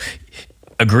mean,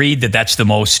 agreed that's the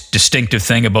most distinctive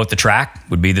thing about the track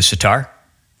would be the sitar?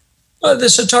 Well, the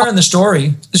sitar and the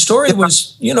story. The story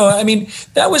was,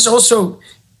 that was also,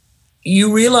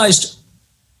 you realized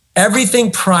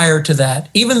everything prior to that,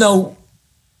 even though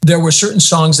there were certain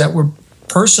songs that were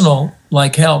personal,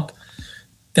 like Help,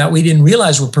 that we didn't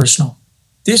realize were personal.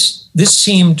 This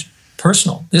seemed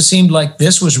personal. This seemed like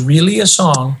this was really a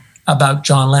song about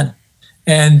John Lennon.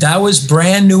 And that was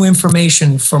brand new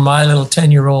information for my little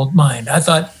 10-year-old mind. I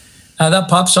thought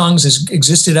pop songs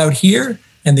existed out here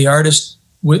and the artist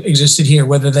existed here,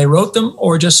 whether they wrote them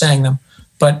or just sang them.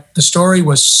 But the story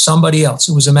was somebody else.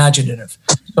 It was imaginative.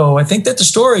 So I think that the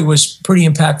story was pretty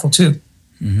impactful too.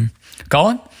 Mm-hmm.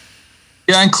 Colin?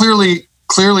 Yeah, and clearly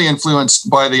clearly influenced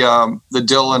by the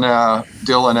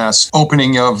Dylan-esque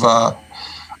opening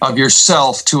of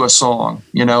yourself to a song,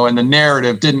 and the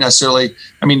narrative didn't necessarily.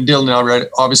 I mean, Dylan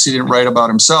obviously didn't write about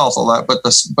himself a lot, but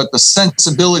the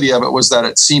sensibility of it was that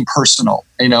it seemed personal,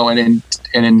 and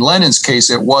in Lennon's case,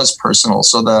 it was personal.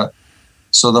 So the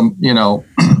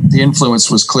the influence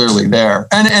was clearly there,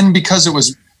 and because it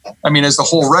was, I mean, as the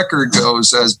whole record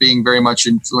goes, as being very much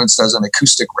influenced as an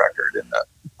acoustic record in the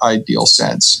ideal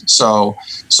sense. So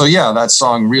yeah, that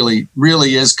song really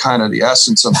is kind of the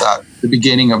essence of that, the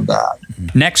beginning of that.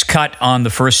 Next cut on the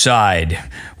first side,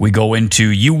 we go into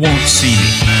You Won't See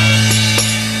Me.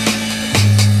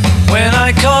 When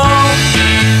I call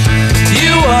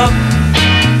you up,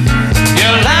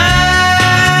 your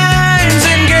line's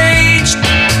engaged.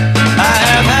 I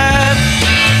have had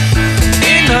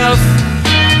enough,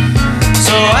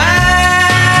 so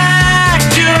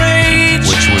act your age.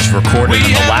 Which was recorded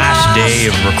on the last day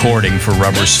of recording for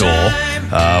Rubber Soul.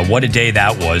 What a day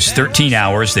that was. 13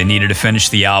 hours. They needed to finish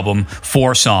the album.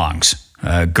 4 songs.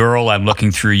 Girl, I'm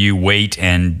Looking Through You, Wait,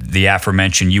 and the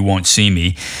aforementioned You Won't See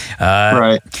Me.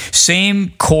 Right.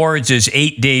 Same chords as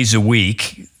 8 Days a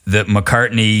Week that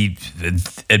McCartney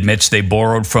admits they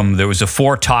borrowed from. There was a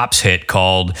Four Tops hit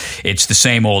called It's the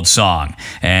Same Old Song.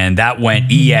 And that went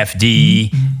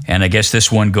EFD, and I guess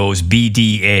this one goes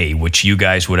BDA, which you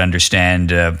guys would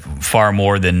understand far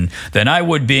more than I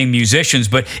would, being musicians.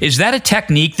 But is that a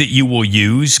technique that you will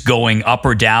use, going up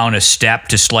or down a step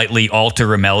to slightly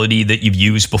alter a melody that you've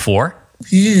used before?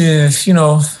 Yeah,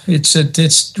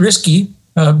 it's risky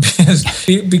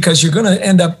because you're going to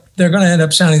end up. They're going to end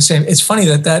up sounding the same. It's funny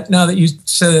that now that you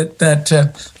said that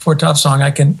Four Top song, I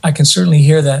can certainly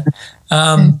hear that.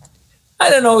 I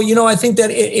don't know. I think that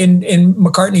in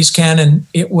McCartney's canon,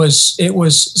 it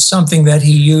was something that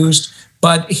he used,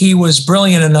 but he was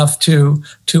brilliant enough to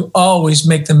always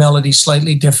make the melody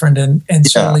slightly different and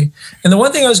certainly. And the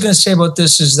one thing I was going to say about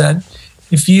this is that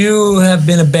if you have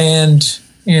been a band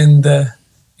in the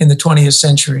 20th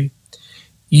century,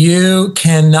 you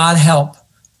cannot help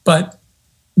but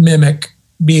mimic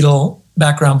Beatle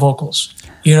background vocals.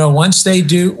 Once they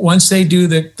do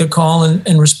the call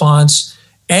and response,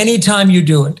 anytime you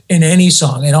do it in any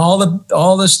song, and all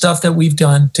the stuff that we've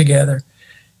done together,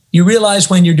 you realize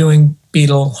when you're doing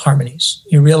Beatle harmonies.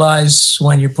 You realize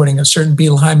when you're putting a certain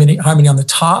Beatle harmony on the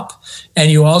top,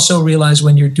 and you also realize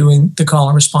when you're doing the call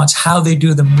and response, how they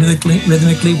do them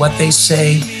rhythmically, what they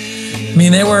say. I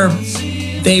mean,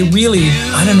 they really,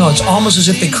 I don't know, it's almost as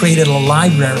if they created a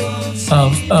library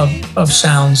of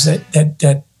sounds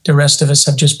that the rest of us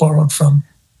have just borrowed from.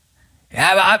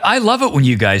 I love it when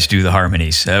you guys do the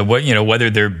harmonies. Whether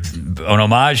they're an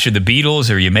homage to the Beatles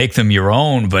or you make them your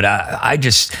own, but I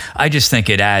just think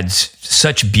it adds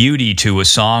such beauty to a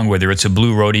song, whether it's a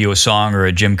Blue Rodeo song or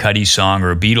a Jim Cuddy song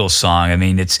or a Beatles song. I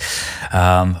mean, it's.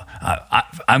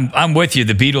 I'm with you.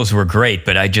 The Beatles were great,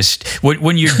 but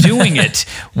when you're doing it,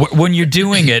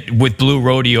 with Blue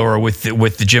Rodeo or with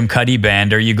the Jim Cuddy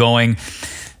band, are you going?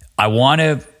 I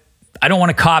don't want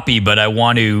to copy, but I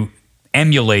want to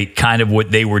emulate kind of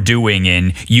what they were doing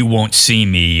in You Won't See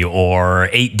Me or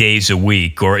 8 Days a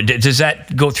Week, or does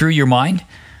that go through your mind?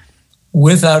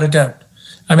 Without a doubt.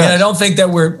 I mean, I don't think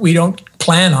that we don't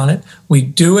plan on it. We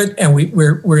do it, and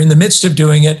we're in the midst of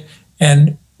doing it,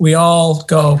 and we all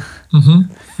go,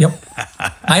 yep,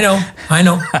 I know.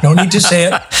 No need to say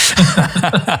it.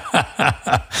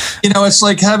 It's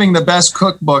like having the best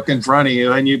cookbook in front of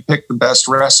you and you pick the best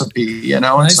recipe, and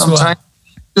nice sometimes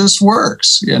it just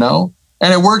works,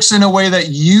 and it works in a way that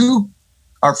you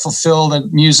are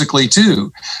fulfilled musically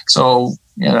too. So,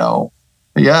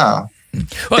 yeah.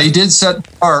 Well, they did set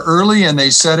the bar early and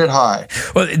they set it high.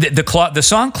 Well, the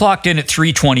song clocked in at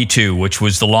 3:22, which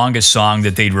was the longest song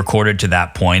that they'd recorded to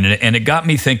that point, and it got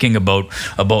me thinking about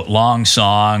long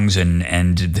songs,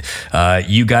 and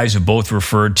you guys have both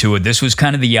referred to it. This was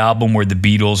kind of the album where the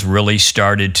Beatles really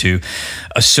started to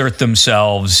assert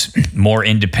themselves more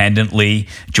independently.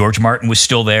 George Martin was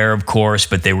still there, of course,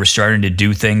 but they were starting to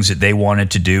do things that they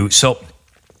wanted to do. So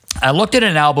I looked at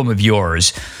an album of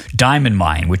yours, Diamond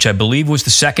Mine, which I believe was the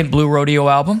second Blue Rodeo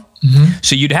album. Mm-hmm.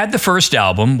 So you'd had the first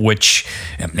album, which,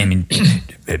 I mean,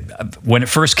 when it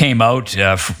first came out,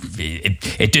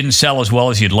 it didn't sell as well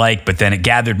as you'd like, but then it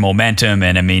gathered momentum,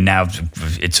 and I mean, now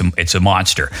it's a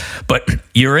monster. But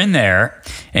you're in there,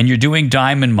 and you're doing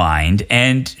Diamond Mine,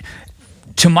 and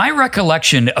to my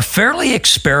recollection, a fairly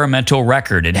experimental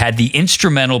record. It had the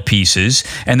instrumental pieces,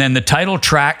 and then the title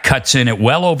track cuts in at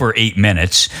well over 8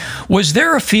 minutes. Was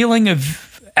there a feeling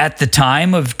at the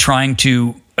time of trying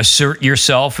to assert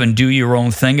yourself and do your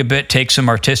own thing a bit, take some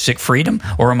artistic freedom,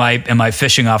 or am I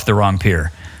fishing off the wrong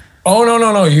pier? Oh,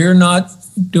 no. You're not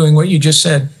doing what you just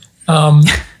said.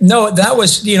 No, that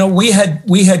was, we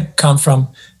had come from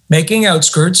making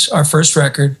Outskirts. Our first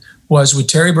record was with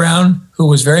Terry Brown, who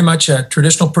was very much a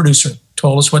traditional producer,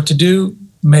 told us what to do,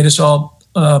 made us all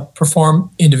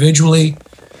perform individually,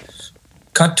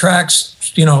 cut tracks,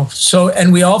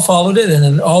 and we all followed it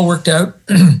and it all worked out.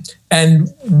 And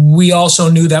we also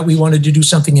knew that we wanted to do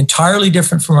something entirely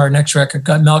different from our next record.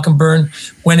 Got Malcolm Byrne,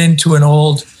 went into an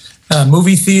old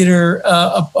movie theater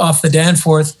up off the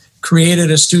Danforth,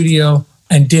 created a studio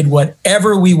and did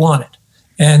whatever we wanted.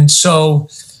 And so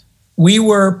we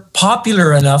were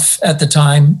popular enough at the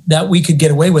time that we could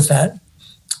get away with that.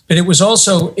 But it was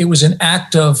an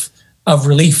act of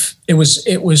relief. It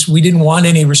was, we didn't want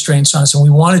any restraints on us and we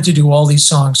wanted to do all these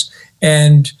songs.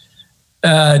 And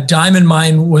Diamond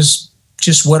Mine was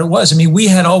just what it was. I mean, we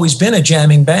had always been a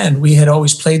jamming band. We had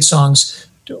always played songs,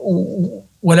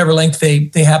 whatever length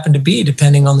they happened to be,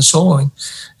 depending on the soloing.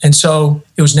 And so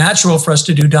it was natural for us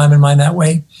to do Diamond Mine that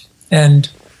way. And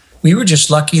we were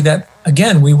just lucky that,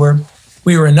 again, we were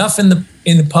enough in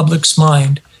the public's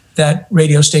mind that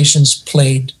radio stations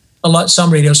played a lot.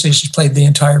 Some radio stations played the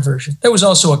entire version. There was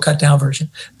also a cut down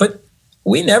version, but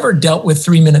we never dealt with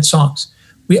 3-minute songs.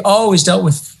 We always dealt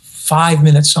with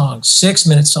 5-minute songs,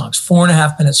 6-minute songs,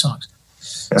 4.5-minute songs.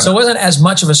 Yeah. So it wasn't as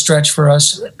much of a stretch for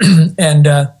us.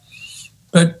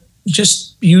 But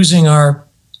just using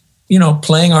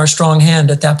playing our strong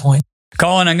hand at that point.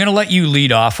 Colin, I'm going to let you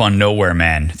lead off on Nowhere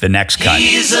Man, the next cut.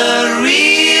 He's a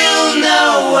real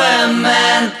nowhere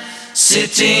man,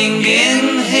 sitting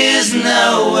in his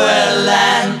nowhere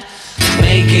land,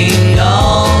 making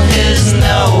all his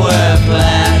nowhere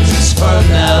plans for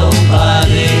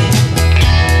nobody.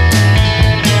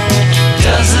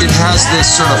 It has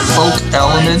this sort of folk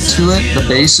element to it, the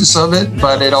basis of it,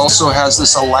 but it also has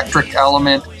this electric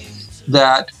element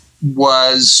that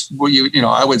was,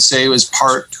 I would say was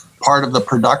part of the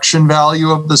production value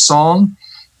of the song.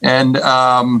 And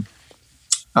the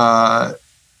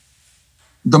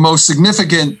most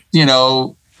significant,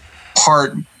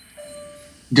 part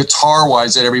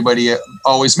guitar-wise that everybody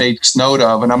always makes note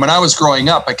of. And when I was growing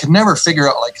up, I could never figure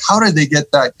out, how did they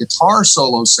get that guitar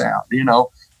solo sound,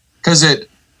 because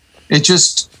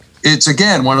it's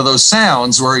again one of those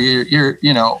sounds where you're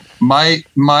my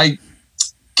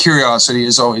curiosity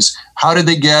is always, how did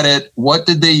they get it, what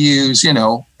did they use, and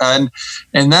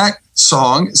that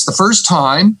song is the first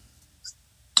time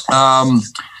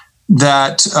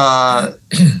that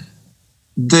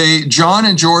John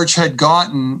and George had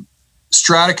gotten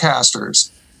Stratocasters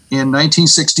in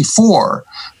 1964,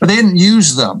 but they didn't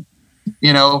use them.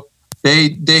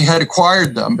 They had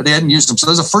acquired them, but they hadn't used them. So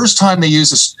it was the first time they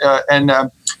used a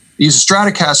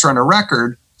Stratocaster on a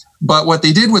record. But what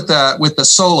they did with the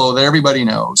solo that everybody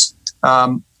knows,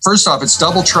 first off, it's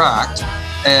double tracked,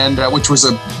 and which was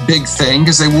a big thing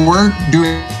because they weren't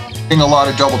doing a lot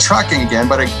of double tracking again.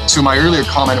 But to my earlier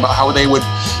comment about how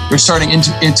they're starting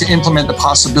to implement the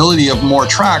possibility of more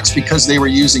tracks because they were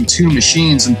using two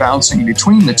machines and bouncing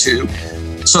between the two,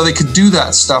 so they could do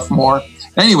that stuff more.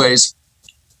 Anyways.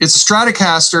 It's a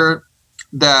Stratocaster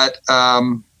that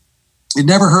you'd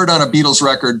never heard on a Beatles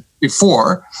record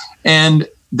before, and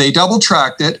they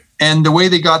double-tracked it, and the way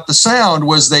they got the sound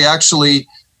was they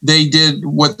did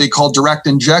what they call direct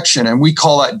injection, and we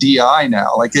call that DI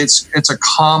now. It's a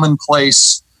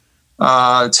commonplace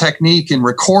technique in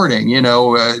recording, you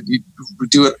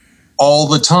do it all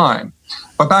the time.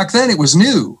 But back then it was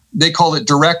new. They called it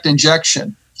direct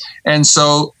injection. And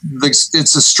so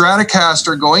it's a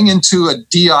Stratocaster going into a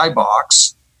DI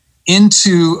box,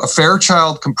 into a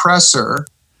Fairchild compressor,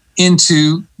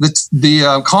 into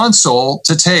the console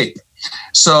to tape.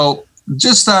 So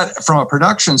just that from a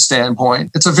production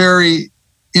standpoint, it's a very,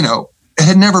 it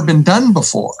had never been done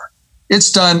before.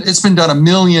 It's been done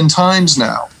 1,000,000 times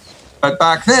now, but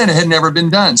back then it had never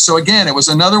been done. So again, it was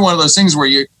another one of those things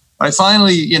where I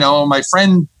finally, my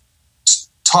friend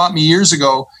taught me years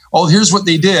ago, oh, here's what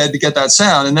they did to get that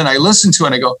sound. And then I listened to it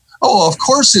and I go, oh, of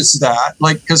course it's that.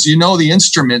 Because the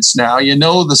instruments now,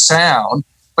 the sound,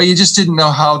 but you just didn't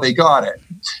know how they got it.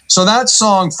 So that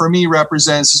song for me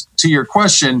represents, to your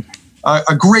question,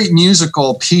 a great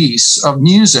musical piece of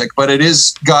music, but it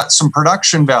is got some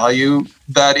production value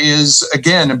that is,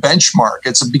 again, a benchmark.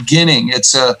 It's a beginning.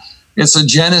 It's a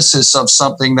genesis of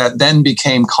something that then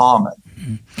became common.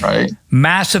 Right.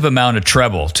 Massive amount of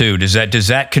treble too. Does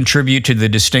that contribute to the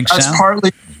distinct sound? That's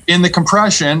partly in the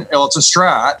compression. Well, it's a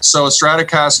Strat, so a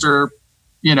Stratocaster,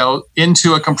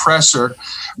 into a compressor.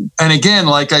 And again,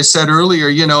 like I said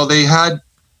earlier, they had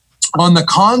on the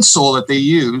console that they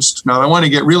used. Now I want to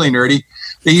get really nerdy.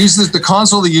 They used the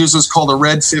console they used was called a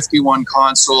Red 51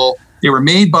 console. They were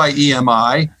made by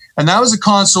EMI. And that was a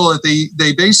console that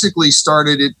they basically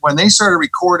started it when they started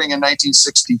recording in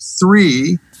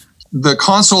 1963. The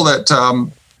console that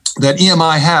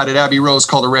EMI had at Abbey Road was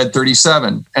called a Red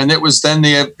 37, and it was then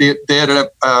they had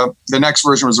the next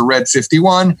version was a Red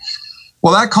 51.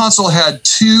 Well, that console had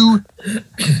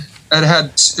a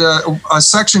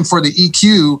section for the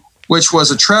EQ, which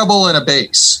was a treble and a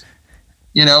bass,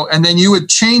 and then you would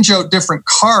change out different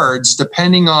cards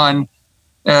depending on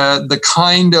the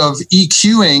kind of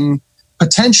EQing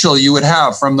potential you would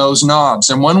have from those knobs.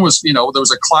 And one was, there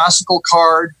was a classical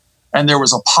card and there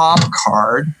was a pop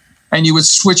card, and you would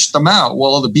switch them out.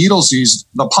 Well, the Beatles used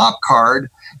the pop card,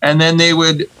 and then they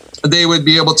would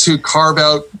be able to carve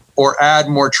out or add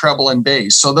more treble and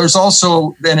bass. So there's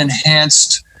also been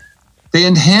they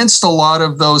enhanced a lot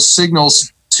of those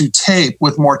signals to tape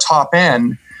with more top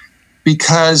end,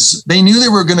 because they knew they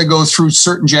were going to go through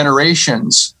certain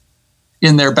generations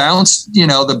in their bounce,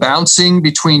 the bouncing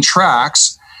between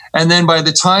tracks. And then by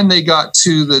the time they got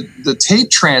to the tape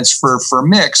transfer for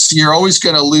mix, you're always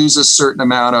going to lose a certain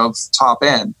amount of top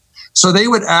end. So they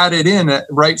would add it in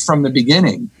right from the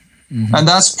beginning. Mm-hmm. And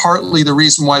that's partly the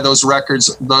reason why those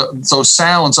records, those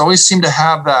sounds always seem to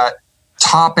have that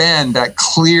top end, that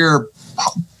clear,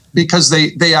 because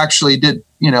they actually did,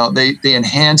 they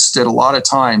enhanced it a lot of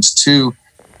times to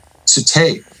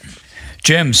tape.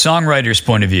 Jim, songwriter's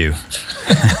point of view.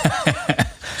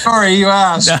 Sorry, you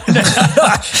asked.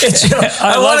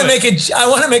 I want to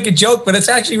make a joke, but it's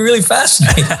actually really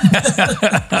fascinating.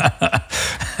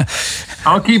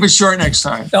 I'll keep it short next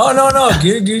time. Oh, no.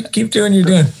 You keep doing what you're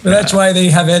doing. But that's why they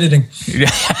have editing.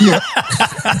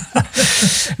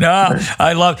 No,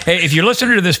 I love. Hey, if you're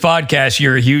listening to this podcast,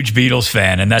 you're a huge Beatles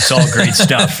fan, and that's all great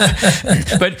stuff.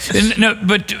 But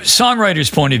songwriter's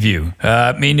point of view.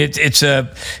 I mean, it's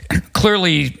a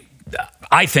clearly,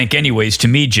 I think, anyways, to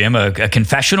me, Jim, a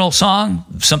confessional song,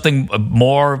 something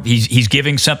more. He's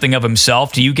giving something of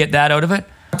himself. Do you get that out of it?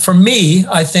 For me,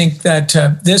 I think that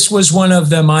this was one of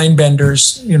the mind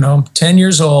benders. 10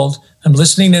 years old, I'm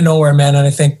listening to Nowhere Man, and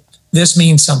I think this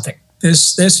means something.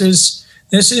 This is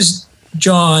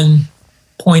John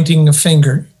pointing a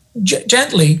finger,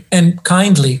 gently and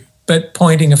kindly, but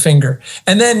pointing a finger.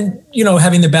 And then,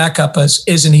 having the backup as,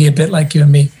 isn't he a bit like you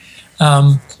and me?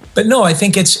 But no, I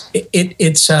think it's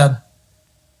the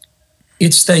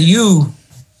You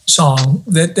song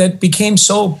that became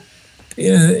so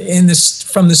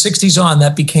from the 60s on,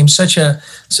 that became such an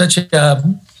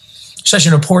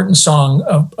important song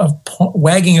of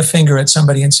wagging a finger at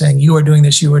somebody and saying, you are doing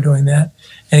this, you are doing that.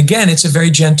 And again, it's a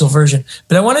very gentle version.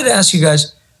 But I wanted to ask you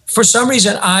guys, for some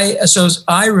reason, I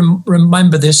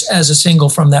remember this as a single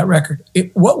from that record.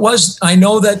 I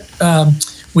know that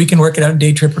We Can Work It Out and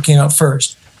Day Tripper came out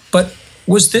first, but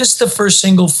was this the first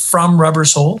single from Rubber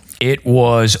Soul? It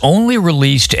was only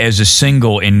released as a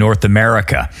single in North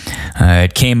America.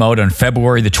 It came out on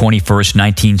February the 21st,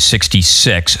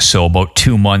 1966, so about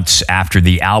 2 months after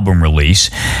the album release,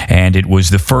 and it was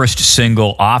the first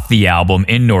single off the album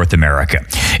in North America.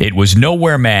 It was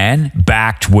Nowhere Man,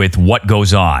 backed with What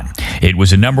Goes On. It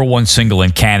was a number one single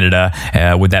in Canada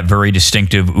with that very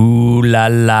distinctive ooh la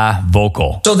la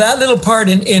vocal. So that little part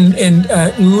in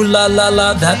ooh la la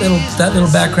la, that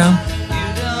little background,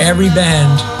 every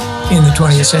band in the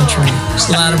 20th century,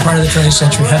 the latter part of the 20th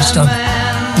century, has done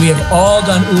that. We have all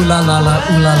done ooh la la la,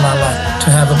 ooh la la la, to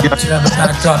have a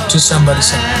backdrop to somebody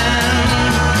singing.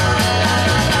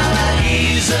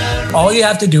 All you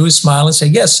have to do is smile and say,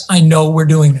 yes, I know we're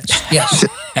doing this. Yes.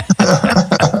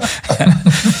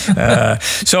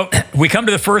 So we come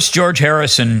to the first George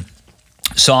Harrison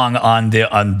song on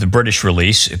the British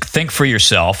release. Think for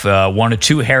Yourself, one of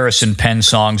two Harrison pen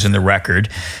songs in the record.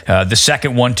 The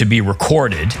second one to be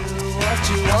recorded. What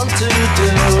you want to do,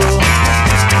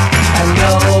 I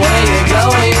know where you're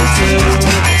going to.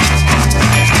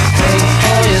 Think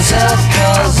for yourself,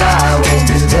 'cause I will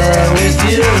be there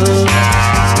with you.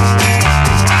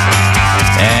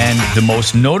 And the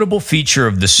most notable feature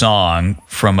of the song,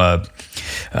 from a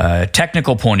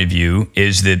technical point of view,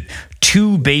 is that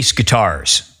two bass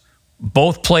guitars,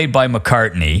 both played by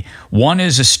McCartney. One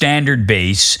is a standard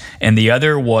bass, and the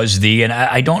other was and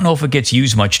I don't know if it gets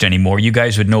used much anymore. You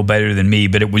guys would know better than me,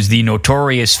 but it was the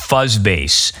notorious fuzz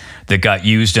bass that got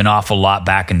used an awful lot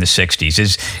back in the 60s.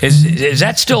 Is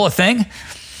that still a thing?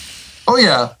 Oh,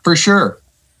 yeah, for sure.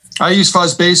 I use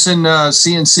fuzz bass in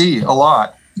CNC a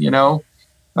lot,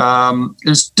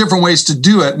 There's different ways to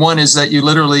do it. One is that you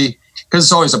literally, because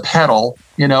it's always a pedal,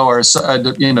 or a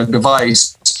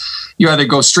device, you either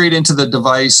go straight into the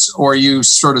device or you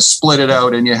sort of split it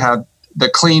out and you have the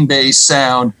clean bass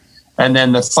sound and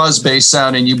then the fuzz bass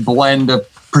sound, and you blend a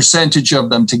percentage of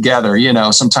them together.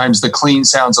 Sometimes the clean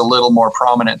sound's a little more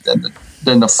prominent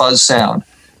than the fuzz sound.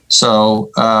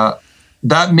 So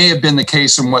that may have been the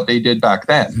case in what they did back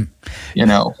then.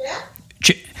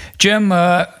 Jim,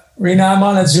 Rena, I'm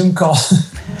on a Zoom call.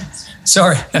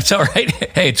 Sorry. That's all right.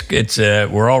 Hey, it's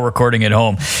we're all recording at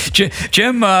home.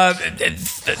 Jim,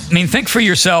 think for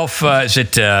yourself. Is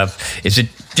it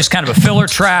just kind of a filler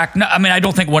track? No, I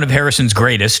don't think one of Harrison's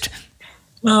greatest.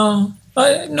 No,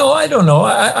 I don't know.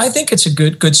 I think it's a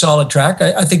good solid track.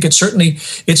 I think it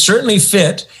certainly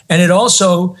fit, and it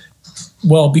also,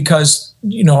 because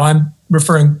I'm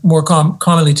referring more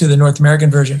commonly to the North American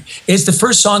version. It's the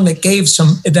first song that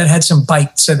had some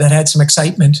bites, that had some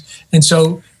excitement, and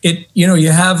so it,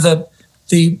 you have the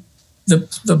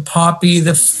poppy,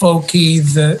 the folky,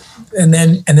 and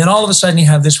then all of a sudden you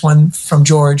have this one from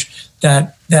George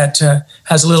that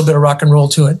has a little bit of rock and roll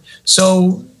to it.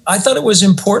 So I thought it was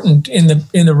important in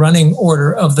the running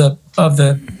order of the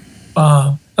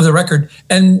record,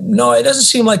 and no, it doesn't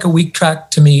seem like a weak track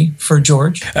to me for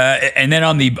George. And then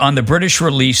on the British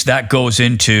release, that goes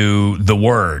into The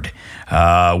Word,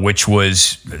 which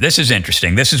was, this is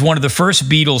interesting. This is one of the first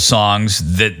Beatles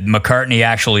songs that McCartney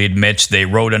actually admits they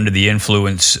wrote under the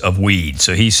influence of weed.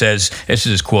 So he says, this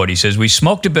is his quote, he says, "We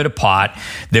smoked a bit of pot,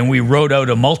 then we wrote out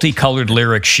a multicolored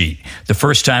lyric sheet. The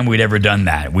first time we'd ever done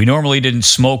that. We normally didn't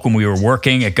smoke when we were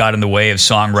working. It got in the way of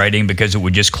songwriting because it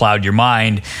would just cloud your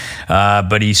mind.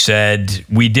 But he said,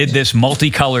 we did this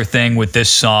multicolor thing with this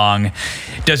song.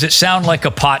 Does it sound like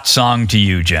a pot song to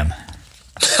you, Jim?"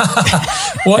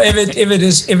 Well,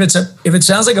 if it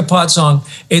sounds like a pot song,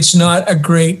 it's not a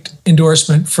great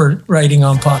endorsement for writing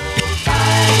on pot.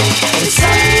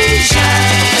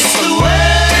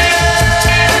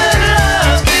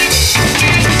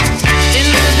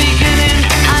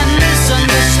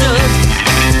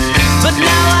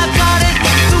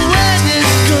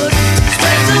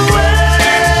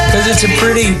 Because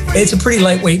it's a pretty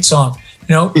lightweight song.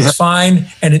 It's fine,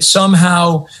 and it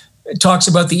somehow talks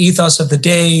about the ethos of the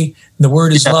day. The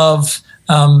word is love,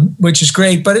 which is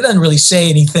great, but it doesn't really say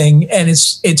anything, and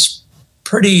it's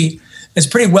pretty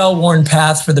well-worn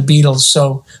path for the Beatles.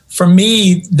 So for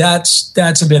me, that's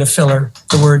a bit of filler.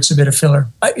 The word's a bit of filler.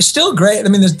 It's still great.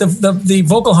 The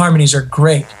vocal harmonies are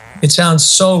great. It sounds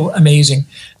so amazing,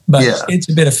 but it's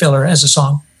a bit of filler as a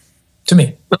song to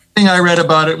me. The thing I read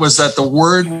about it was that the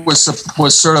word was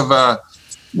sort of a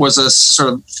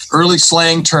early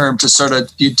slang term to sort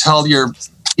of, you tell your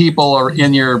people or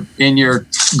in your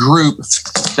group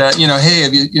that, hey,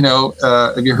 have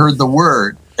you heard the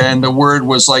word? And the word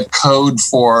was like code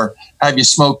for, have you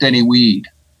smoked any weed?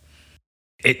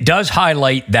 It does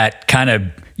highlight that kind of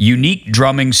unique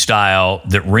drumming style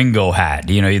that Ringo had.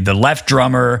 The left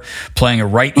drummer playing a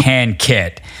right hand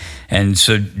kit. And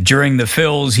so during the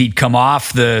fills, he'd come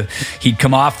off the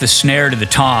snare to the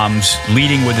toms,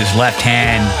 leading with his left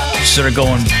hand, sort of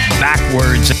going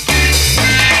backwards.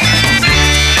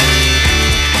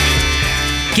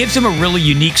 Gives him a really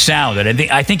unique sound, and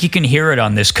I think you can hear it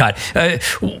on this cut.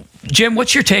 Jim,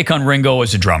 what's your take on Ringo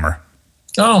as a drummer?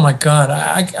 Oh my God,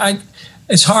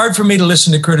 it's hard for me to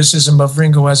listen to criticism of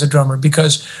Ringo as a drummer,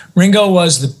 because Ringo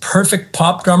was the perfect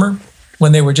pop drummer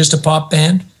when they were just a pop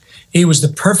band. He was the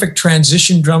perfect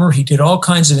transition drummer. He did all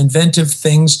kinds of inventive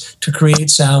things to create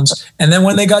sounds. And then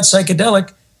when they got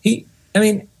psychedelic,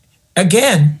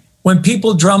 again, when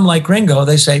people drum like Ringo,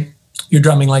 they say, you're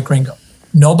drumming like Ringo.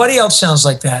 Nobody else sounds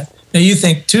like that. Now you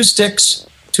think 2 sticks,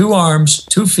 2 arms,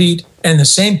 2 feet, and the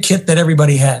same kit that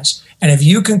everybody has. And if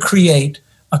you can create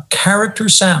a character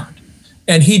sound,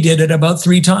 and he did it about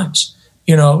 3 times,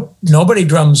 nobody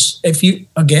drums.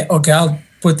 I'll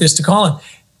put this to Colin.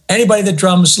 Anybody that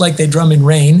drums like they drum in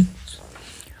Rain,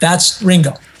 that's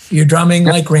Ringo. You're drumming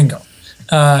like Ringo.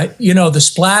 The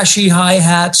splashy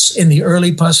hi-hats in the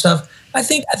early puss stuff. I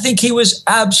think he was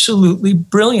absolutely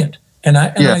brilliant, and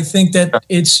I think that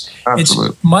it's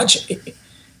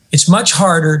much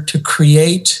harder to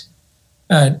create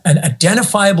an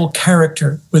identifiable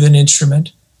character with an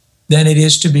instrument than it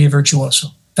is to be a virtuoso.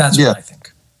 That's what I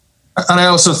think. And I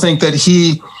also think that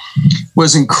he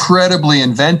was incredibly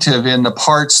inventive in the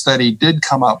parts that he did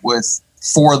come up with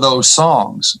for those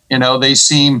songs. They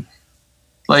seem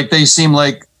like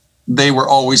they were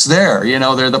always there.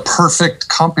 They're the perfect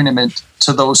accompaniment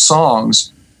to those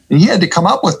songs. And he had to come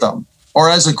up with them. Or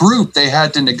as a group, they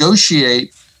had to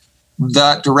negotiate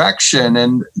that direction.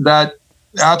 And that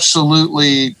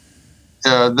absolutely,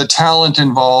 the talent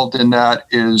involved in that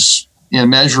is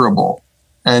immeasurable.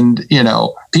 And,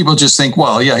 people just think,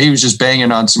 well, yeah, he was just banging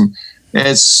on some,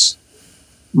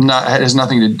 has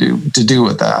nothing to do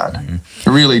with that. It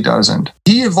really doesn't.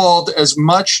 He evolved as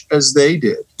much as they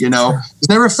did. It's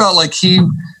never felt like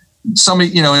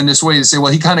somebody, in this way to say,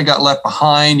 well, he kind of got left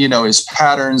behind. His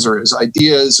patterns or his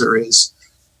ideas or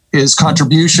his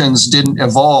contributions didn't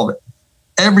evolve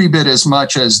every bit as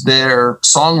much as their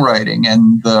songwriting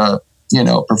and the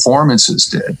performances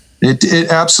did. It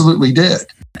absolutely did.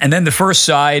 And then the first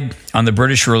side on the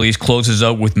British release closes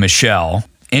out with Michelle.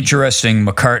 Interesting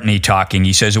McCartney talking.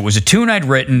 He says, it was a tune I'd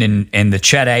written in the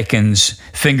Chet Atkins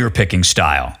finger-picking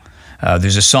style.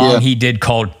 There's a song he did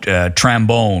called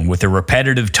Trombone with a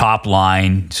repetitive top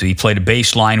line. So he played a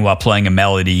bass line while playing a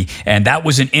melody. And that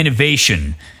was an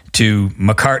innovation to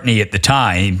McCartney at the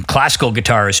time. Classical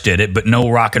guitarists did it, but no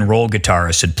rock and roll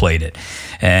guitarist had played it.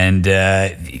 And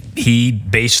he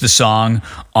based the song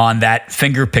on that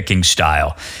finger-picking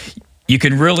style. You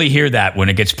can really hear that when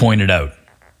it gets pointed out.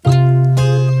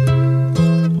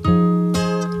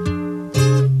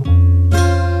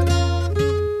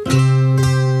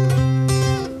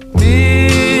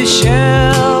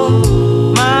 Michelle,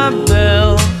 my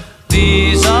belle,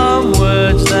 these are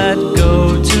words that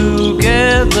go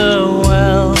together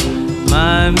well,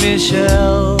 my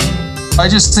Michelle. I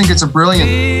just think it's a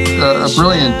brilliant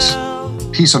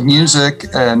piece of music,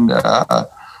 and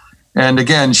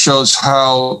again shows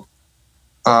how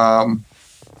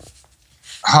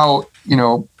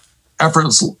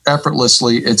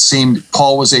effortlessly it seemed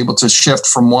Paul was able to shift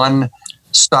from one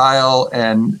style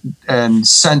and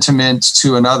sentiment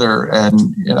to another,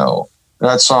 and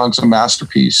that song's a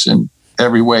masterpiece in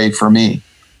every way for me.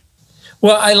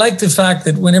 Well, I like the fact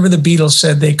that whenever the Beatles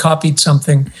said they copied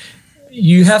something,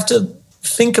 you have to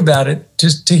think about it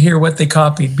just to hear what they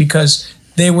copied, because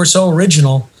they were so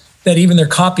original that even their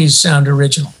copies sound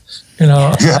original.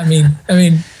 Yeah. I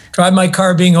mean, Drive My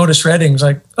Car being Otis Redding's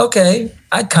like, okay,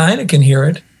 I kind of can hear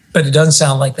it, but it doesn't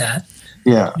sound like that.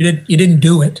 Yeah, you didn't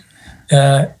do it.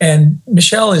 And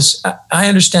Michelle I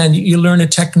understand you learn a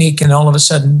technique and all of a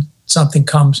sudden something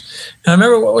comes. And I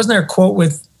remember, wasn't there a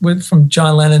quote from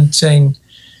John Lennon saying,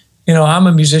 I'm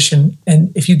a musician,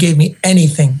 and if you gave me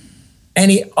anything,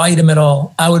 any item at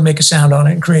all, I would make a sound on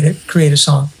it and create a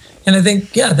song. And I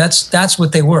think, that's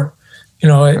what they were.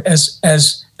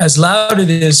 As loud it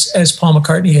is as Paul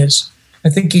McCartney is, I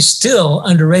think he's still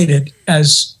underrated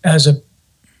as a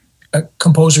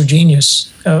composer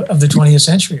genius of the 20th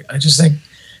century. I just think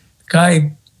the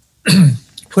guy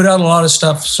put out a lot of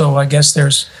stuff, so I guess there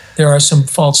are some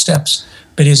false steps.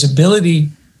 But his ability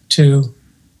to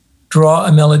draw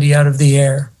a melody out of the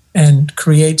air and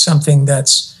create something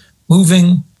that's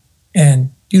moving and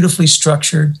beautifully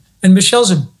structured. And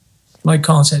Michelle's, like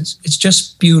Colin says, it's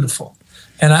just beautiful.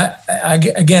 And I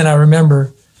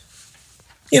remember,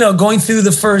 going through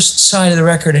the first side of the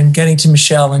record and getting to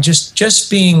Michelle and just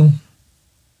being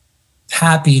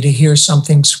happy to hear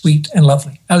something sweet and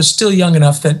lovely. I was still young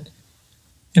enough that,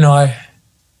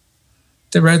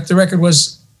 the record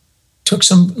took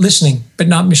some listening, but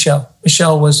not Michelle.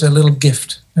 Michelle was a little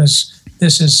gift. This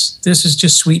is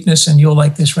just sweetness, and you'll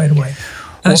like this right away.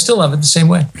 And I still love it the same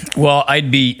way. Well,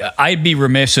 I'd be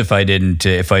remiss if I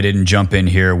didn't jump in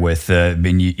here with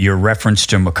your reference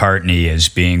to McCartney as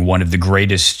being one of the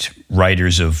greatest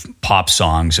writers of pop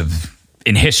songs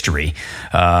in history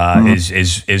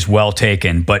is well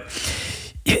taken. But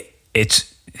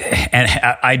and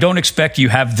I don't expect you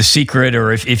have the secret,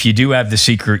 or if you do have the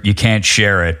secret, you can't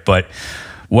share it. But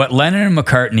what Lennon and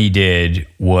McCartney did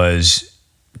was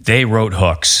they wrote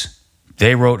hooks.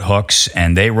 They wrote hooks,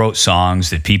 and they wrote songs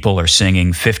that people are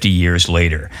singing 50 years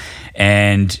later.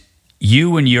 And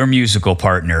you and your musical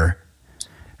partner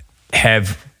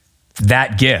have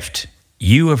that gift.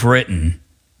 You have written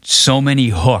so many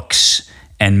hooks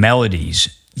and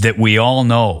melodies that we all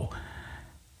know.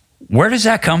 Where does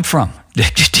that come from? Do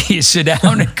you sit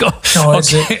down and go,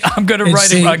 okay, I'm going to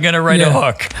write a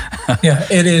hook? Yeah,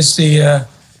 it is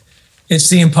it's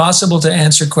the impossible to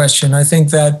answer question. I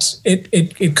think that it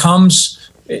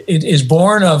is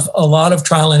born of a lot of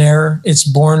trial and error. It's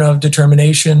born of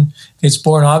determination. It's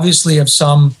born obviously of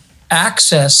some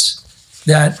access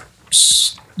that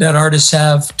artists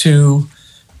have to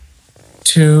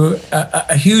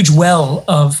a huge well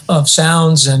of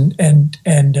sounds and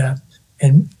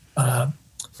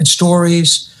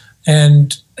stories.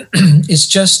 And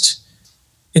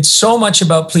it's so much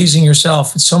about pleasing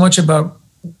yourself. It's so much about,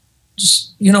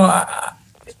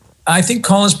 I think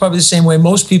Colin's probably the same way.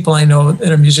 Most people I know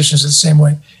that are musicians are the same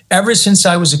way. Ever since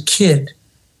I was a kid,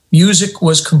 music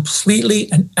was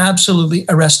completely and absolutely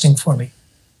arresting for me.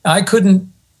 I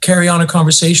couldn't carry on a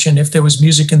conversation if there was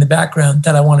music in the background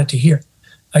that I wanted to hear.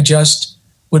 I just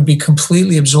would be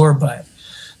completely absorbed by it.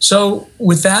 So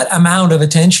with that amount of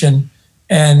attention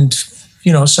and,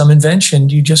 some invention,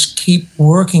 you just keep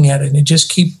working at it and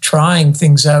just keep trying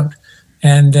things out.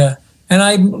 And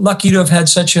I'm lucky to have had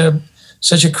such a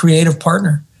creative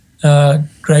partner.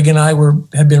 Greg and I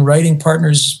have been writing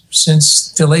partners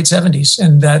since the late 70s,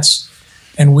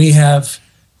 and we have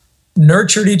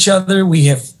nurtured each other. We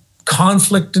have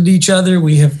conflicted each other.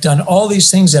 We have done all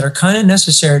these things that are kind of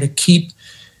necessary to keep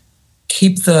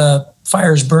the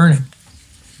fires burning.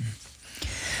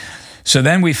 So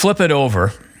then we flip it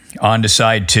over onto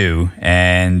side 2,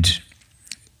 and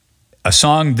a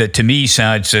song that to me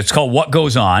sounds, it's called What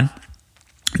Goes On.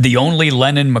 The only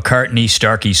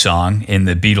Lennon-McCartney-Starkey song in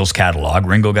the Beatles catalog.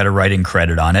 Ringo got a writing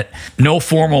credit on it. No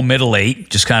formal middle eight,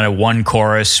 just kind of one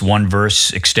chorus, one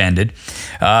verse extended.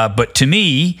 But to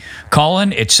me,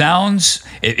 Colin, it sounds,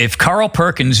 if Carl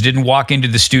Perkins didn't walk into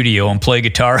the studio and play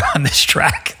guitar on this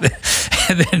track,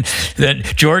 then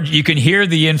George, you can hear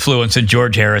the influence in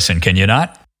George Harrison, can you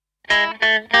not? What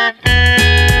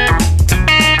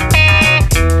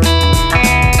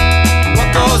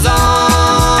goes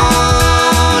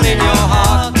on in your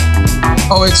heart?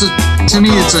 Oh, to me,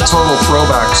 it's a total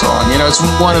throwback song. It's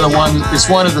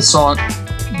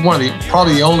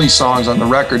probably the only songs on the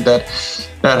record that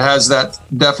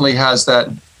definitely has that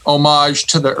homage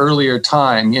to the earlier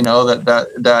time.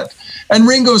 And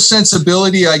Ringo's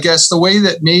sensibility, I guess, the way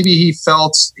that maybe he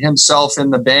felt himself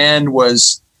in the band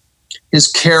was his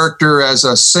character as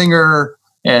a singer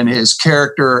and his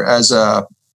character as a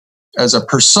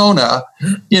persona,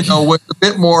 with a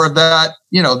bit more of that,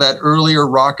 that earlier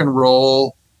rock and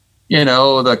roll,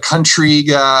 the country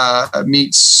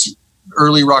meets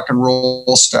early rock and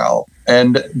roll style.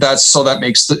 And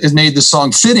it made the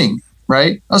song fitting,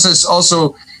 right?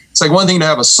 Also, it's like one thing to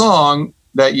have a song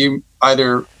that you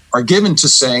either are given to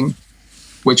sing,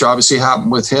 which obviously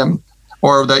happened with him,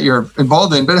 or that you're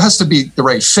involved in, but it has to be the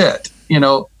right fit,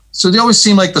 So they always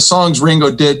seem like the songs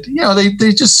Ringo did,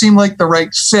 they just seem like the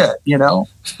right fit,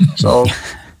 So,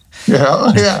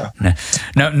 yeah.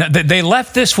 No, they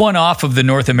left this one off of the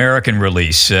North American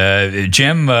release.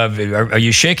 Jim, are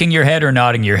you shaking your head or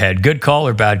nodding your head? Good call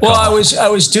or bad call? Well, I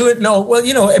was doing no. Well,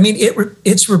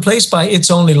 it's replaced by "It's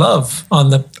Only Love"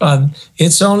 on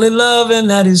 "It's Only Love and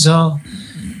That Is All."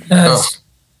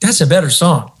 That's a better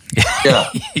song. Yeah.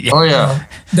 Oh yeah.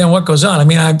 Than What Goes On.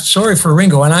 I'm sorry for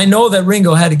Ringo, and I know that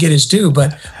Ringo had to get his due,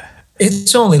 but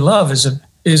 "It's Only Love"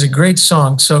 is a great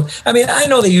song. So I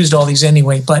know they used all these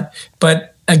anyway, but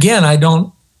again, I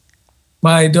don't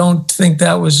think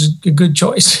that was a good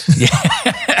choice.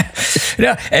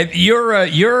 Yeah.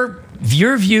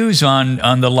 Your views on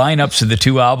the lineups of the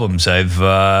two albums,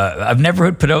 I've never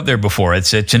heard put out there before.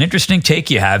 It's an interesting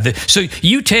take you have. So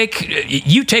you take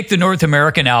the North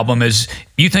American album as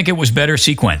you think it was better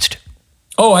sequenced.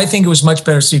 Oh, I think it was much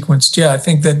better sequenced. Yeah, I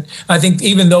think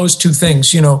even those two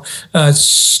things,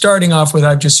 starting off with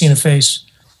 "I've Just Seen a Face."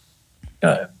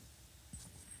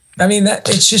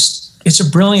 It's a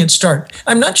brilliant start.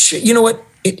 I'm not sure. You know what?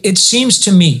 It seems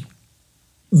to me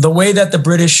the way that the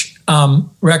British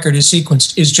record is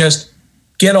sequenced is just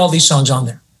get all these songs on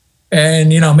there, and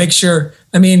make sure.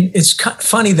 It's kind of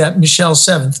funny that Michelle's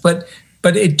 7th, but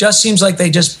it just seems like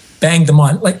they just banged them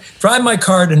on. Like "Drive My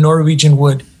Car to Norwegian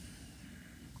Wood."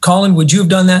 Colin, would you have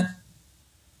done that?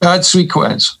 Bad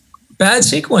sequence. Bad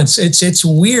sequence. It's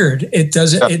weird. It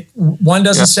doesn't. One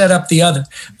doesn't set up the other.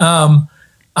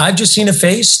 I've Just Seen a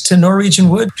Face to Norwegian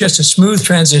Wood. Just a smooth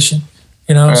transition.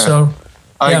 So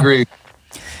I agree.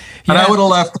 And I would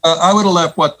have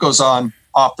left What Goes On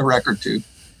off the record too,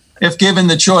 if given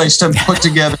the choice to put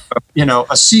together,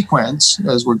 a sequence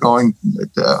as we're going.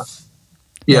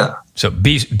 So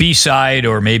B-side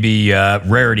or maybe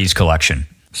rarities collection.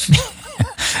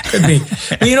 Could be.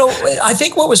 I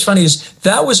think what was funny is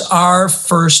that was our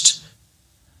first,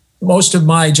 most of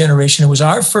my generation, it was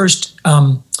our first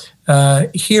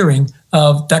hearing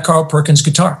of that Carl Perkins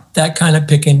guitar, that kind of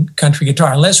picking country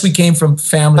guitar, unless we came from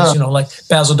families, like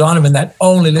Basil Donovan that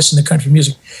only listen to country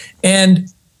music.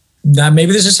 And now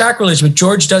maybe this is sacrilege, but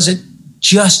George does it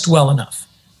just well enough.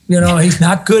 He's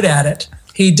not good at it.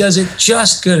 He does it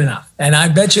just good enough. And I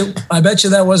bet you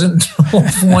that wasn't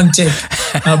one take.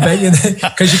 I bet you that,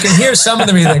 because you can hear some of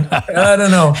them, you think, I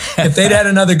don't know. If they'd had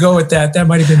another go at that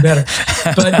might have been better.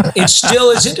 But it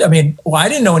still isn't. I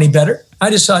didn't know any better. I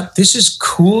just thought, this is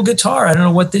cool guitar. I don't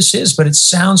know what this is, but it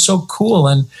sounds so cool.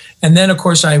 And then, of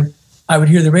course, I would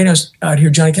hear the radio. I'd hear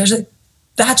Johnny Cash say,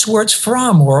 that's where it's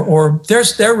from, or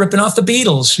they're ripping off the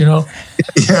Beatles, you know.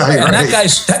 Yeah, and right.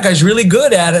 that guy's really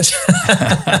good at it.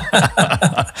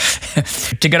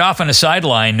 To get off on a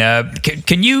sideline,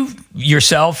 can you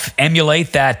yourself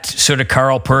emulate that sort of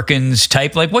Carl Perkins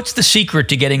type? Like, what's the secret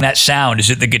to getting that sound? Is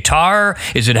it the guitar?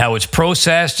 Is it how it's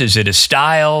processed? Is it a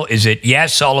style? Is it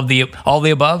all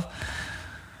the above?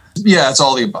 Yeah, it's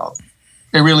all the above.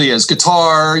 It really is.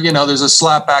 Guitar, you know, there's a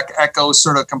slapback echo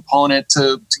sort of component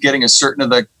to getting a certain of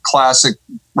the classic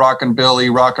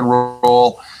rockabilly, rock and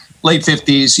roll, late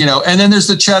 50s, you know. And then there's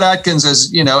the Chet Atkins,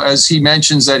 as you know, as he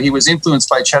mentions that he was influenced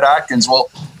by Chet Atkins.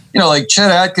 Well, you know, like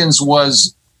Chet Atkins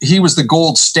was the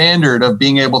gold standard of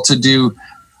being able to do,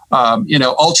 you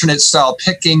know, alternate style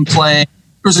picking, playing.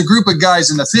 There was a group of guys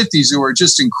in the 50s who were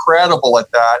just incredible at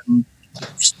that. And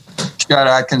Chet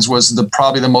Atkins was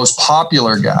probably the most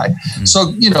popular guy. Mm-hmm. So,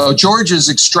 you know, George is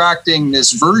extracting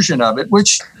this version of it,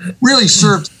 which really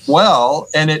served well.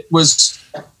 And it was,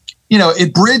 you know,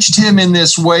 it bridged him in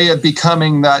this way of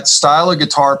becoming that style of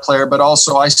guitar player, but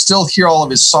also I still hear all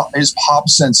of his pop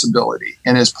sensibility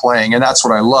in his playing. And that's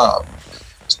what I love.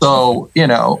 So, you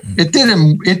know, it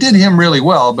did him really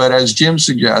well. But as Jim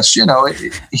suggests, you know,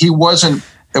 it wasn't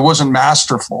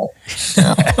masterful. You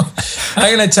know?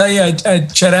 I'm going to tell you a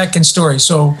Chet Atkins story.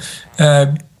 So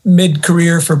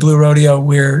mid-career for Blue Rodeo,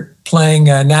 we're playing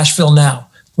Nashville Now,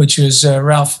 which is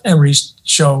Ralph Emery's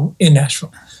show in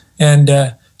Nashville.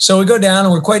 And so we go down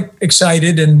and we're quite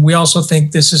excited. And we also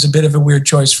think this is a bit of a weird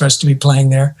choice for us to be playing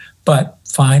there, but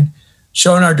fine.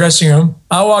 Show in our dressing room.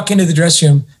 I walk into the dressing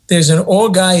room. There's an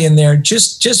old guy in there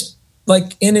just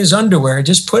like in his underwear,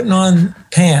 just putting on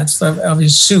pants of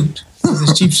his suit,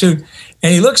 his cheap suit.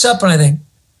 And he looks up and I think,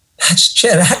 that's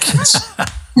Chet Atkins.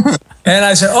 And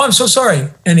I said, oh, I'm so sorry.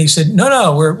 And he said,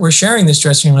 no, we're sharing this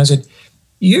dressing room. I said,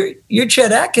 you're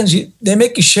Chet Atkins. They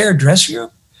make you share a dressing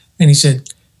room? And he said,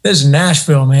 this is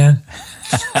Nashville, man.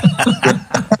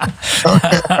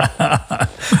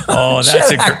 Oh,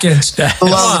 that's Atkins.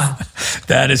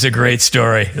 That is a great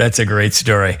story. That's a great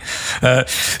story.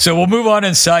 So we'll move on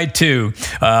in side two.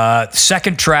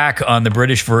 Second track on the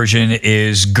British version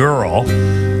is Girl.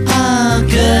 Oh,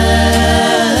 girl.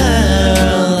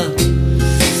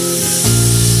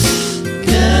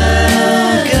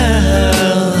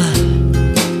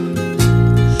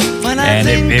 And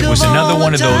it was another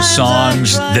one of those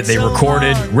songs that they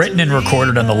written and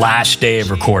recorded on the last day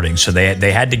of recording. So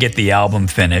they had to get the album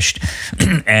finished.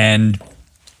 And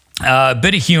a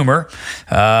bit of humor.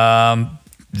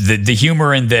 The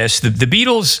humor in this, the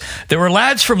Beatles, there were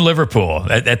lads from Liverpool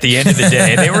at the end of the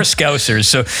day. They were Scousers.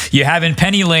 So you have in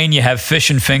Penny Lane, you have Fish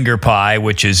and Finger Pie,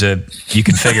 which is you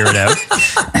can figure it out.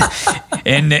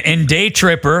 In Day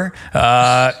Tripper,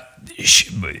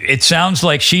 it sounds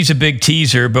like she's a big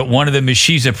teaser, but one of them is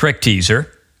she's a prick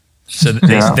teaser. So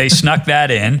they snuck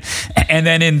that in. And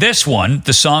then in this one,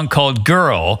 the song called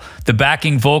Girl, the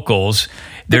backing vocals,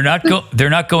 they're not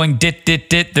going dit dit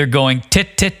dit, they're going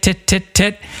tit tit tit tit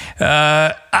tit.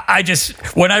 I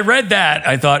just, when I read that,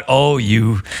 I thought, oh,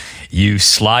 you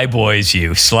sly boys,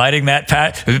 you sliding that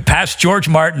past George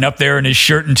Martin up there in his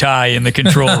shirt and tie in the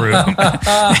control room.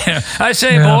 I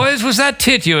say, boys, was that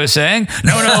tit you were saying?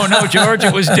 No, George,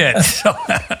 it was dit. So,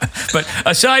 but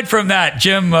aside from that,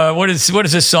 Jim, what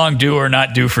does this song do or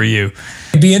not do for you?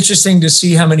 It'd be interesting to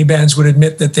see how many bands would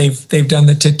admit that they've done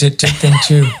the tit tit tit thing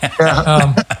too.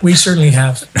 We certainly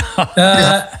have.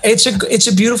 It's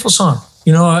a beautiful song.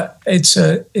 You know, it's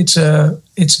a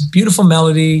beautiful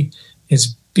melody.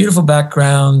 It's beautiful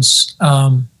backgrounds.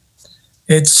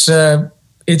 It's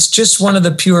just one of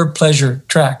the pure pleasure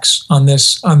tracks on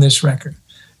this record,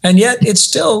 and yet it's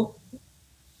still,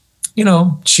 you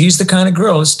know, she's the kind of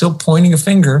girl. It's still pointing a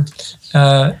finger,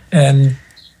 and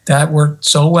that worked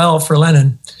so well for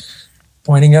Lennon,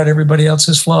 pointing out everybody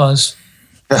else's flaws.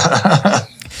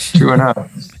 True enough.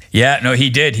 Yeah, no, he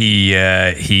did. He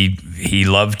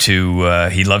loved to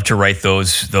write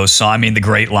those songs. I mean, the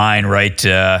great line, right?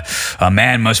 A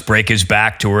man must break his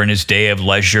back to earn his day of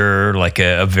leisure. Like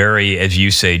a very, as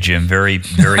you say, Jim, very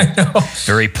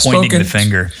pointing the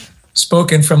finger.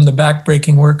 Spoken from the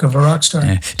back-breaking work of a rock star.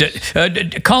 Yeah.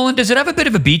 Colin, does it have a bit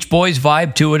of a Beach Boys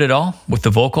vibe to it at all with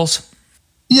the vocals?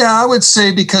 Yeah, I would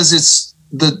say because it's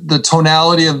the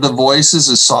tonality of the voices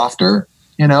is softer,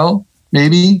 you know,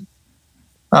 maybe.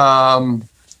 I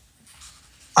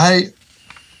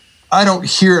don't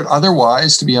hear it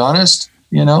otherwise, to be honest,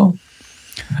 you know.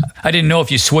 I didn't know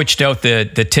if you switched out the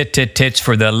tit tit tits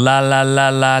for the la la la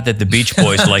la that the Beach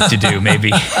Boys like to do,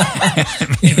 maybe.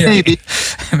 Maybe.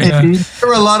 There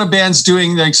were a lot of bands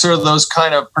doing like sort of those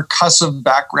kind of percussive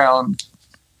background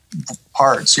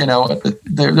parts. You know,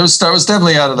 that was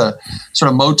definitely out of the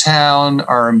sort of Motown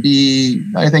R&B.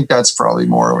 I think that's probably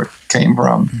more where it came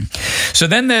from. So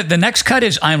then the next cut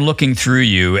is "I'm Looking Through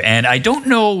You," and I don't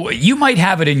know, you might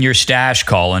have it in your stash,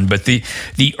 Colin, but the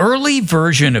early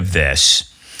version of this.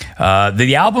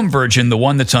 The album version, the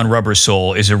one that's on Rubber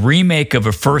Soul, is a remake of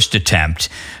a first attempt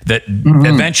that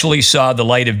eventually saw the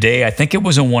light of day. I think it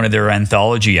was on one of their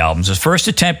anthology albums. The first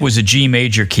attempt was a G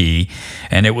major key,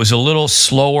 and it was a little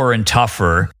slower and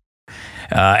tougher.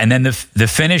 And then the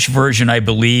finished version, I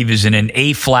believe, is in an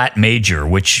A flat major,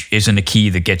 which isn't a key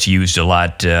that gets used a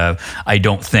lot, I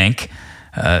don't think.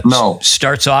 No.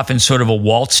 Starts off in sort of a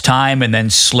waltz time and then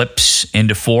slips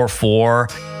into 4/4.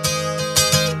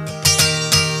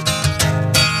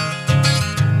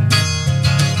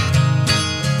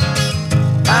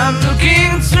 I'm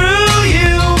looking through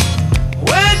you.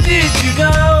 Where did you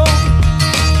go?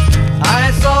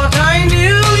 I thought I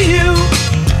knew you.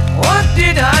 What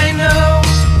did I know?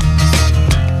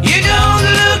 You don't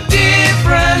look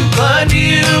different, but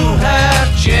you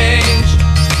have changed.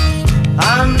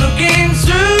 I'm looking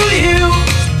through you.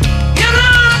 You're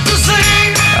not the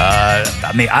same.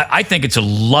 I mean, I think it's a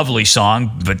lovely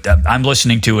song, but I'm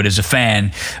listening to it as a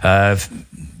fan. I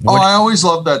always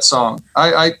loved that song.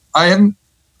 I haven't.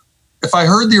 If I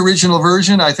heard the original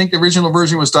version, I think the original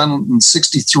version was done in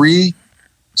 '63,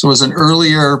 so it was an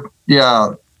earlier,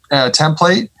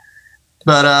 template.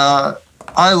 But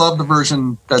I love the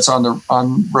version that's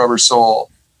on Rubber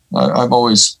Soul. I've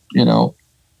always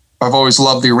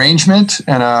loved the arrangement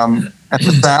and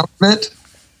the sound of it.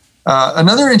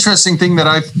 Another interesting thing that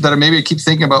I maybe keep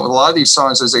thinking about with a lot of these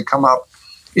songs as they come up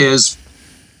is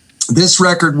this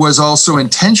record was also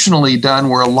intentionally done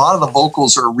where a lot of the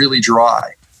vocals are really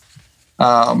dry.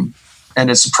 And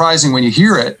it's surprising when you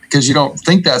hear it because you don't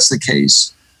think that's the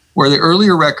case. Where the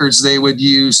earlier records they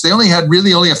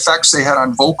only effects they had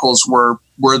on vocals were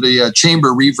the chamber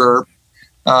reverb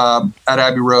at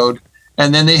Abbey Road,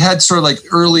 and then they had sort of like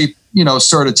early,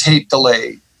 sort of tape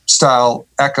delay style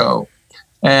echo.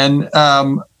 And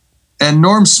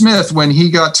Norm Smith, when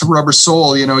he got to Rubber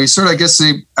Soul, he sort of, I guess,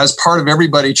 as part of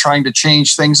everybody trying to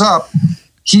change things up,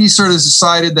 he sort of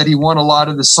decided that he wanted a lot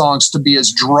of the songs to be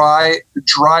as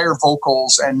drier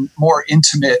vocals and more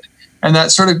intimate. And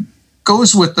that sort of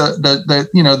goes with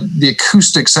the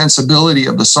acoustic sensibility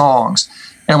of the songs.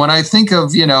 And when I think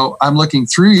of, I'm Looking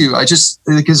Through You, I just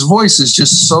think his voice is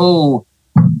just so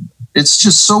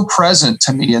present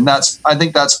to me. And I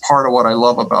think that's part of what I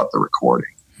love about the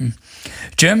recording.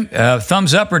 Jim,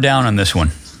 thumbs up or down on this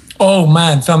one? Oh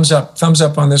man, thumbs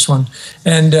up on this one.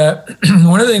 And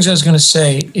one of the things I was going to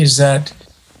say is that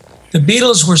the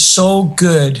Beatles were so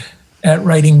good at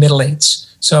writing middle eights.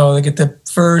 So they get the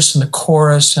verse and the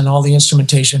chorus and all the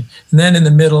instrumentation. And then in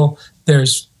the middle,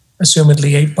 there's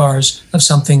assumedly 8 bars of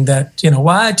something that,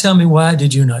 tell me why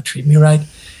did you not treat me right?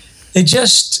 They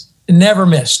just never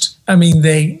missed. I mean,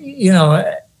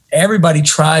 everybody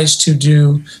tries to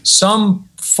do some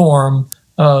form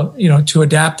to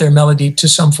adapt their melody to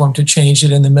some form, to change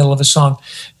it in the middle of a song.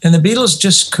 And the Beatles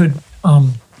just could,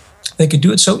 they could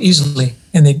do it so easily.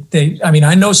 And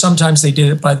I know sometimes they did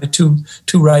it by the two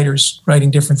writers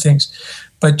writing different things,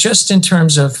 but just in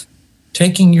terms of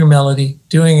taking your melody,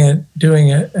 doing an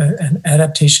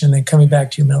adaptation and then coming back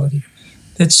to your melody,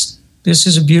 this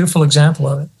is a beautiful example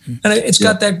of it. And it's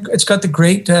got the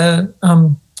great,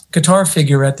 guitar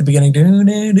figure at the beginning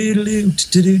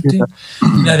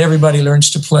that everybody learns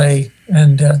to play,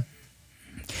 and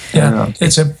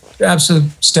it's an absolute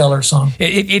stellar song.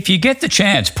 If you get the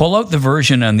chance, pull out the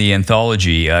version on the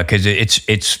anthology because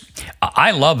it's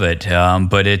I love it,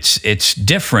 but it's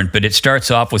different. But it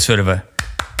starts off with sort of a.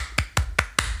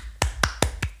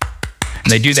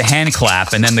 And they do the hand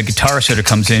clap, and then the guitar sort of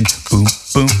comes in, boom,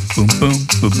 boom, boom, boom,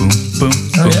 boom, boom, boom,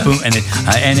 boom, boom, and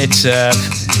it's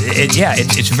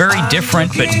very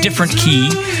different, but different key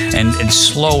and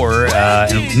slower,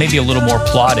 and maybe a little more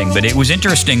plodding. But it was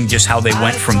interesting just how they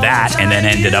went from that and then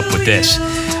ended up with this.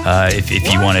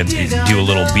 If you want to do a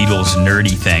little Beatles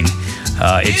nerdy thing,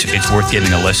 it's worth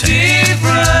giving a listen.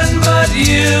 Different, but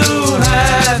you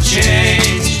have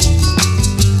changed.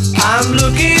 I'm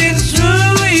looking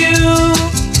through you.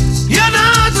 You're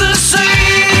not the same.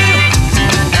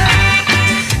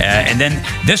 And then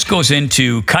this goes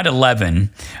into cut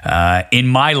 11, In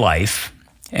My Life.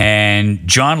 And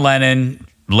John Lennon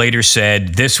later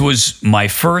said, this was my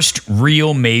first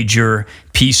real major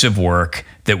piece of work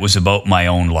that was about my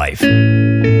own life.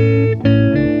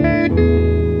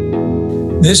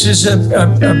 This is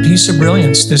a piece of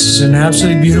brilliance. This is an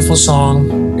absolutely beautiful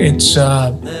song. It's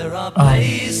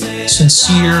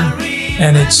sincere,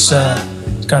 and it's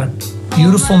got a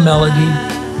beautiful melody,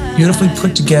 beautifully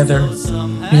put together,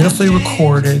 beautifully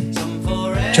recorded.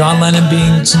 John Lennon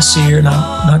being sincere,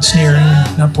 not sneering,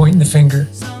 not pointing the finger.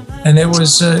 And it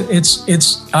was,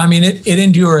 it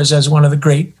endures as one of the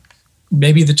great,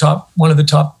 maybe one of the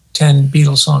top 10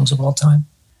 Beatles songs of all time.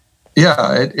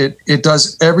 Yeah, it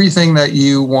does everything that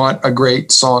you want a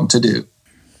great song to do.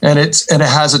 And it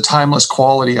has a timeless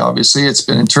quality, obviously. It's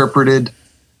been interpreted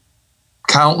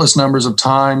countless numbers of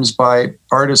times by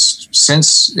artists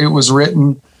since it was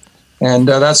written. And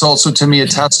that's also, to me, a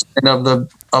testament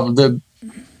of the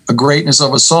greatness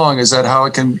of a song, is that how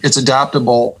it's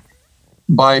adaptable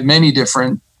by many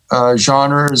different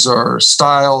genres or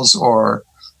styles or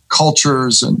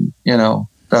cultures. And,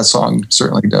 that song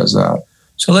certainly does that.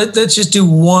 So let's just do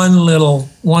one little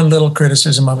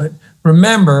criticism of it.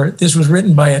 Remember, this was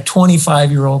written by a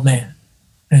 25-year-old man.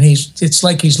 And it's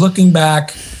like he's looking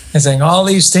back and saying, all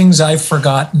these things I've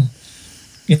forgotten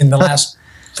in the last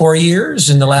 4 years,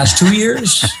 in the last 2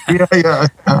 years. Yeah.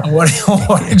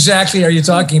 What exactly are you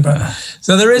talking about?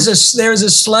 So there is a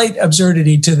slight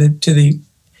absurdity to the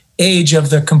age of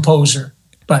the composer.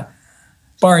 But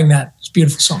barring that, it's a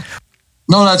beautiful song.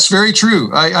 No, that's very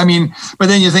true. I mean, but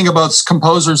then you think about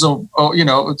composers,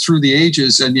 through the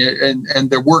ages, and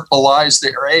their work belies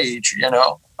their age,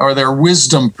 or their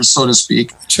wisdom, so to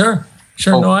speak. Sure.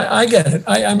 No, I get it.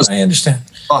 I understand.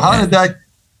 Well, how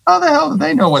the hell did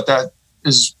they know what that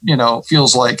is?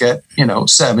 Feels like at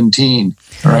 17,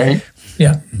 right?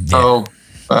 Yeah. So,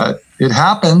 but it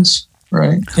happens,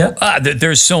 right? Yeah.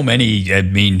 There's so many. I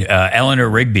mean, Eleanor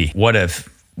Rigby.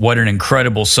 What an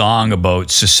incredible song about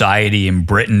society in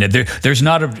Britain.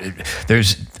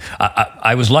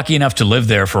 I was lucky enough to live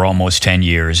there for almost 10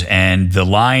 years, and the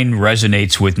line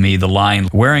resonates with me, the line,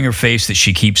 wearing her face that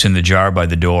she keeps in the jar by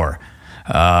the door.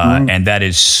 And that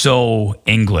is so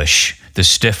English. The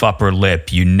stiff upper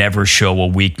lip, you never show a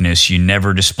weakness, you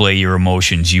never display your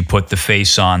emotions, you put the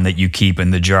face on that you keep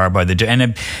in the jar by the door.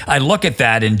 And I look at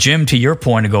that, and Jim, to your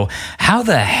point, I go, how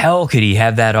the hell could he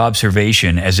have that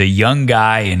observation as a young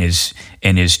guy in his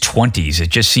 20s? It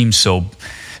just seems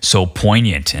so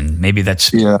poignant, and maybe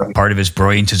that's part of his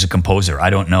brilliance as a composer. I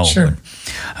don't know. Sure.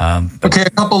 Okay, a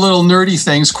couple little nerdy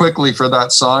things quickly for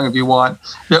that song, if you want.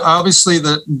 Obviously,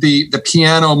 the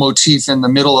piano motif in the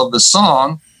middle of the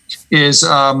song is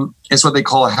what they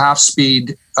call a half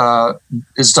speed,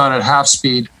 is done at half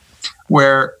speed,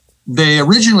 where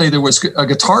originally there was a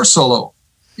guitar solo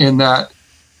in that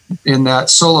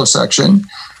solo section.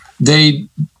 They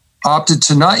opted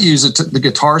to not use the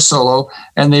guitar solo,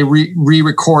 and they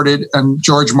re-recorded, and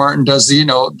George Martin does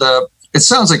it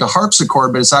sounds like a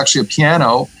harpsichord, but it's actually a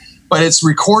piano, but it's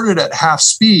recorded at half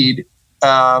speed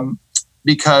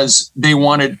because they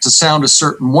wanted it to sound a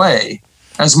certain way.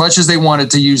 As much as they wanted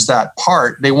to use that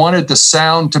part, they wanted it to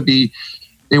sound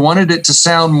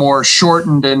more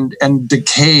shortened and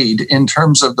decayed in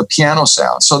terms of the piano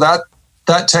sound. So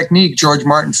that technique, George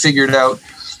Martin figured out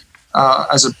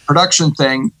as a production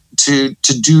thing to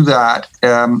do that,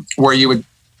 where you would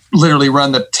literally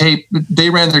run the tape. They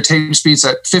ran their tape speeds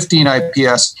at 15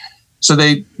 IPS. So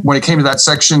when it came to that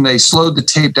section, they slowed the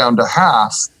tape down to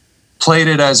half, played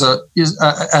it at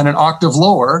an octave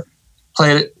lower,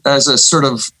 played it as a sort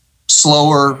of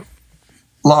slower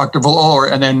octave lower,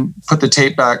 and then put the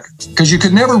tape back, because you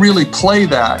could never really play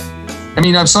that. I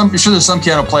mean, I'm sure there's some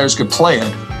piano players could play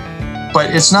it,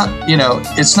 but it's not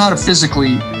a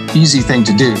physically easy thing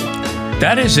to do.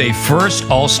 That is a first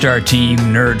All-Star team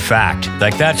nerd fact.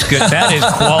 Like, that's good. That is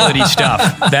quality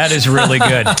stuff. That is really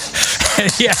good.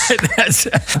 Yeah,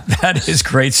 that is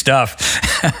great stuff.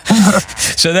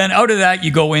 So then out of that, you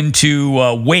go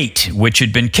into Wait, which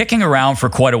had been kicking around for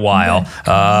quite a while.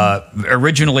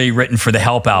 Originally written for the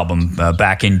Help album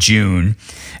back in June.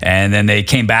 And then they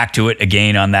came back to it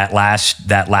again on that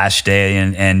last day.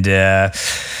 And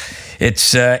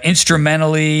it's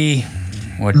instrumentally...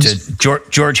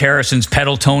 George Harrison's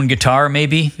pedal tone guitar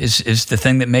maybe is the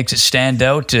thing that makes it stand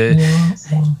out. Jim,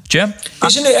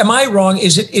 isn't it? Am I wrong?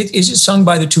 Is it sung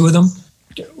by the two of them?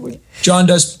 John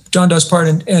does part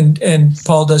and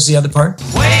Paul does the other part.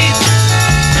 Wait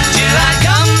till I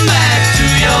come back to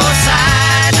your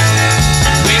side.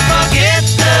 We forget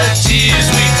the tears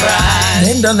we cried. They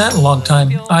haven't done that in a long time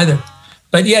either.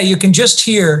 But yeah, you can just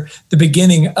hear the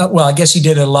beginning. Well, I guess he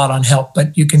did it a lot on Help,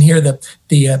 but you can hear the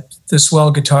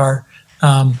swell guitar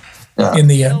in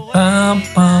the bum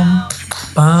bum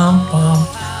bum bum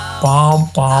bum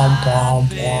bum bum bum.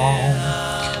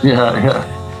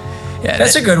 Yeah.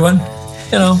 That's a good one.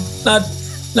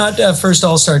 Not first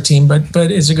All-Star team, but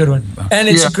it's a good one, and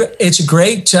it's a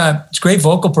great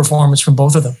vocal performance from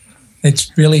both of them. It's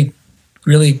really,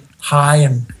 really high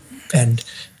and and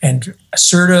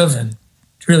assertive, and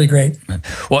it's really great.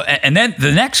 Well, and then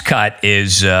the next cut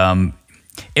is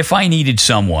If I Needed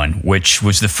Someone, which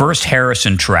was the first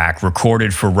Harrison track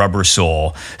recorded for Rubber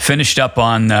Soul, finished up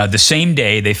on the same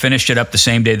day. They finished it up the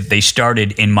same day that they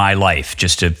started In My Life,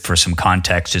 for some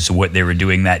context as to what they were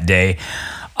doing that day.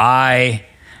 I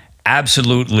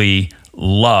absolutely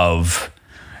love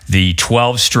the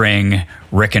 12-string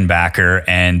Rickenbacker,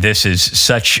 and this is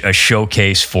such a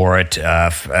showcase for it.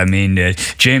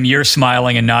 Jim, you're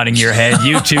smiling and nodding your head.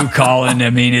 You too, Colin. I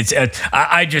mean,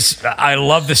 I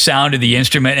love the sound of the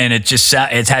instrument, and it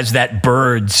has that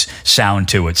Byrds sound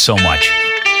to it so much.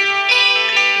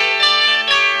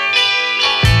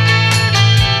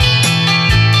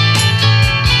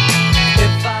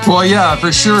 Well, yeah,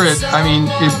 for sure. It's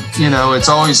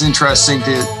always interesting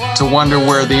to wonder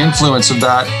where the influence of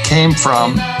that came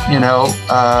from.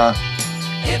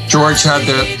 George had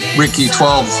the Ricky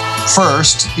 12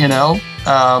 first.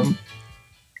 I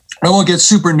won't get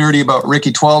super nerdy about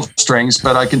Ricky 12 strings,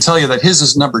 but I can tell you that his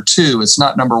is number 2. It's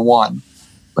not number 1,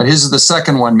 but his is the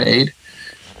second one made.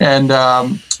 And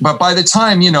but by the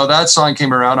time that song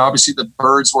came around, obviously the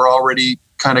Byrds were already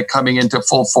kind of coming into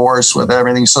full force with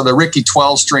everything. So the Ricky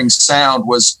 12-string sound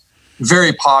was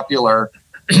very popular.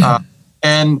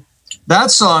 And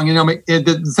that song,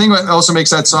 the thing that also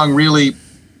makes that song really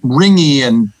ringy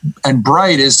and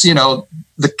bright is,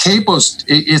 the capo's,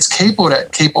 it's capoed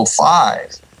at capo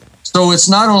 5. So it's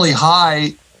not only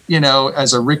high,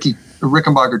 as a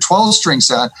Rickenbacker 12-string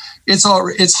sound,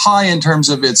 it's high in terms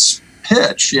of its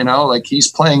pitch, like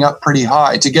he's playing up pretty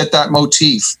high to get that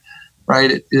motif.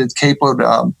 Right, it's capoed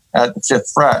at the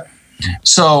 5th fret.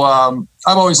 So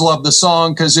I've always loved the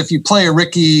song because if you play a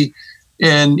Ricky,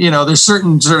 and there's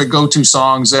certain sort of go-to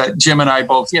songs that Jim and I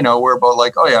both, we're both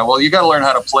like, oh yeah, well you got to learn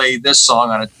how to play this song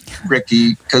on a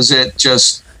Ricky because it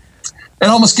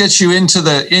almost gets you into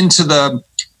the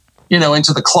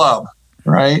club,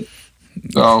 right?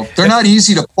 So they're not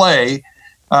easy to play.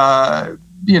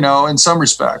 In some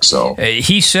respects. So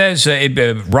he says,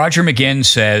 Roger McGinn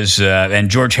says, and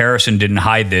George Harrison didn't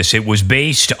hide this, it was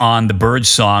based on the Byrds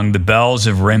song, The Bells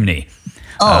of Rimney.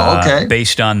 Oh, okay.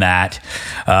 Based on that.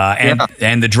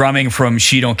 And the drumming from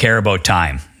She Don't Care About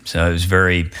Time. So it was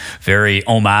very, very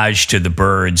homage to the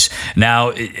Byrds.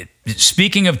 Now,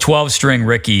 speaking of 12-string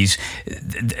Rickies,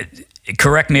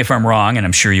 correct me if I'm wrong, and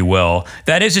I'm sure you will,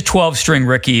 that is a 12-string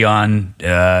Ricky on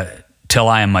Till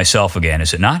I Am Myself Again,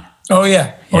 is it not? Oh,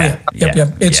 yeah.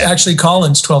 Yep. It's actually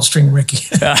Colin's 12-string Ricky.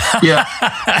 Yeah.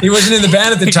 He wasn't in the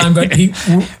band at the time, but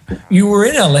you were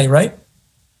in LA, right?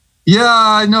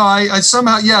 Yeah, no, I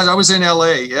somehow, I was in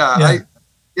LA.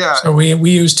 Yeah. So we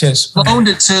used his. Loaned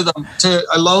it to them.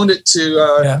 I loaned it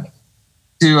to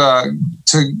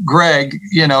Greg,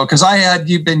 because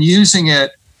you've been using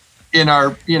it in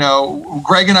our,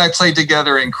 Greg and I played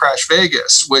together in Crash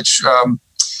Vegas, which,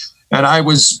 and I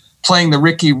was playing the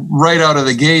Ricky right out of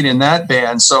the gate in that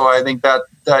band. So I think that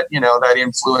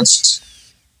influenced,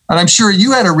 and I'm sure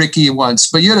you had a Ricky once,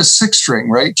 but you had a 6-string,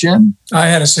 right, Jim? I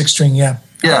had a 6-string. Yeah.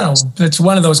 Yeah. It's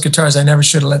one of those guitars I never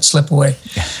should have let slip away.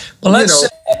 Well,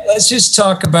 let's just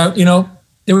talk about,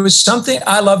 there was something,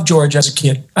 I loved George as a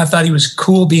kid. I thought he was a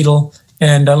cool Beatle,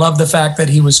 and I loved the fact that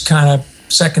he was kind of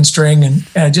second string, and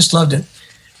I just loved it.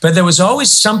 But there was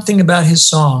always something about his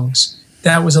songs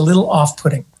that was a little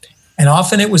off-putting. And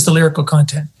often it was the lyrical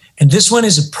content. And this one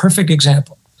is a perfect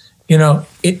example. The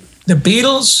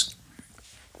Beatles,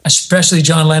 especially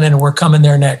John Lennon, and we're coming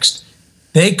there next,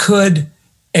 they could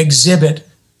exhibit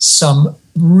some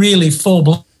really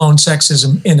full-blown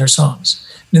sexism in their songs.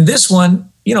 And this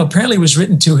one, apparently was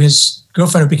written to his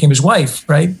girlfriend who became his wife,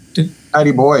 right?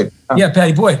 Patty Boyd. Yeah,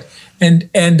 Patty Boyd. And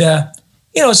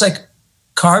it's like,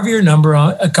 carve my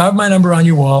number on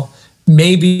your wall.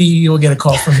 Maybe you'll get a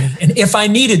call from me. And if I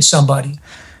needed somebody,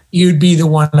 you'd be the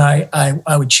one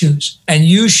I would choose. And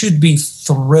you should be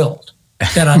thrilled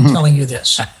that I'm telling you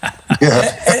this.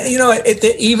 Yeah.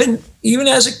 Even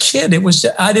as a kid,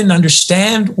 I didn't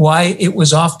understand why it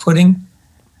was off-putting,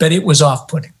 but it was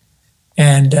off-putting.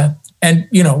 And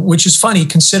which is funny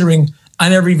considering I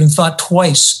never even thought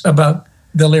twice about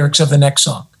the lyrics of the next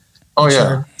song. Oh,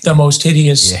 yeah. The most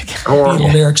hideous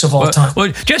Beatle lyrics of all time.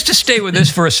 Well, just to stay with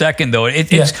this for a second, though,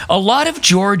 it's a lot of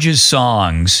George's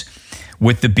songs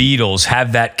with the Beatles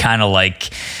have that kind of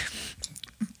like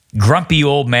grumpy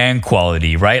old man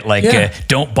quality, right? Like,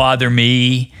 Don't Bother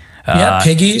Me.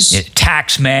 Piggies.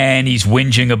 Taxman, he's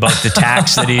whinging about the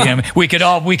tax that he. We could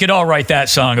all write that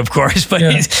song, of course, but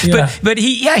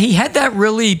he had that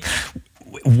really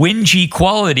whingy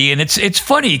quality, and it's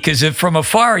funny because from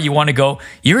afar you want to go,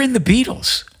 you're in the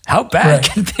Beatles. How bad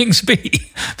can things be?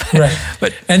 Right.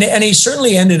 But and he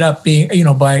certainly ended up being,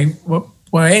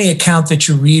 by any account that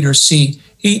you read or see,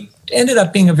 he ended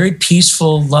up being a very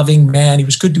peaceful, loving man. He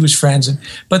was good to his friends,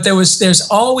 but there's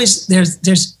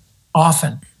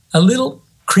often a little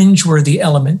cringeworthy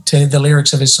element to the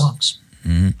lyrics of his songs.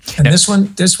 Mm-hmm. And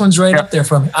this one's right up there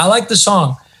for me. I like the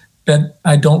song, but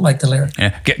I don't like the lyric.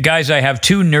 Yeah. Guys, I have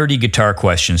two nerdy guitar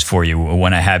questions for you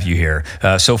when I have you here.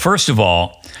 So first of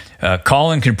all,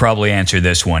 Colin can probably answer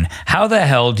this one. How the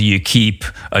hell do you keep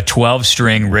a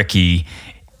 12-string Ricky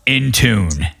in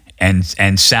tune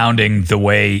and sounding the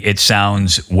way it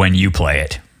sounds when you play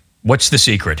it? What's the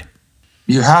secret?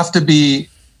 You have to be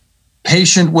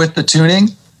patient with the tuning,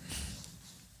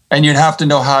 and you'd have to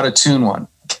know how to tune one.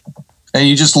 And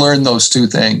you just learn those two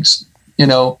things.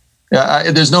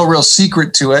 There's no real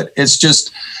secret to it. It's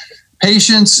just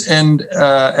patience and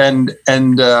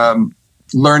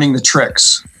learning the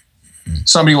tricks.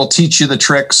 Somebody will teach you the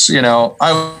tricks.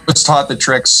 I was taught the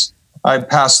tricks. I've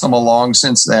passed them along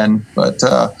since then. But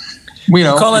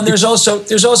Colin, there's also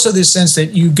this sense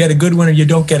that you get a good one or you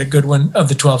don't get a good one of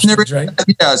the 12 strings, right?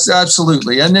 Yes,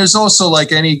 absolutely. And there's also,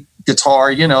 like any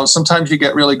guitar, sometimes you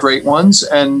get really great ones.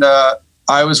 And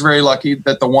I was very lucky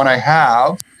that the one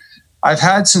I've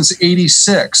had since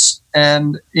 86,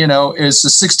 and is a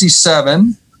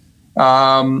 67.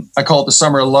 I call it the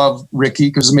Summer of Love Ricky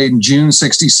because it was made in June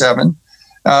 67.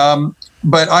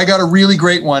 But I got a really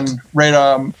great one right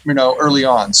early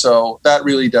on, so that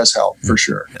really does help for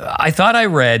sure. I thought I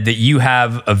read that you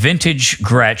have a vintage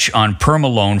Gretsch on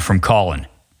perma-loan from Colin.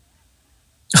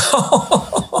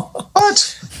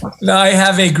 What? No, I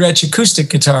have a Gretsch acoustic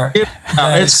guitar.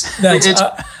 I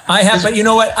have, but you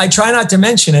know what? I try not to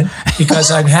mention it because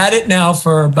I've had it now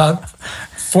for about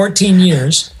 14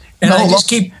 years, and I just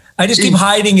keep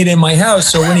hiding it in my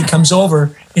house. So when he comes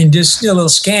over and just a little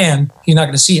scan, he's not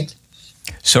going to see it.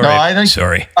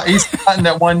 Sorry. He's gotten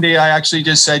that one day. I actually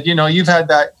just said, you've had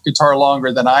that guitar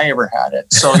longer than I ever had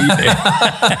it. So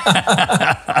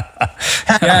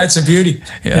yeah, it's a beauty.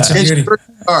 Yeah. It's a beauty.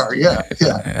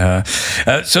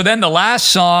 So then the last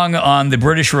song on the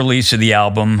British release of the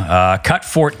album, Cut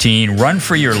 14, Run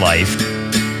for Your Life.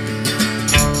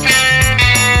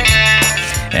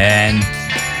 And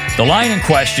the line in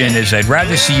question is, I'd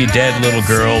rather see you dead, little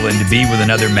girl, than to be with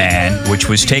another man, which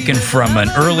was taken from an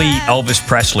early Elvis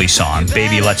Presley song,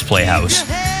 Baby Let's Play House.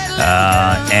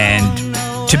 And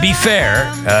to be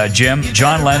fair, Jim,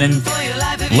 John Lennon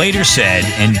later said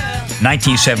in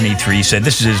 1973, said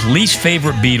this is his least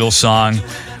favorite Beatles song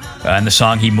and the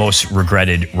song he most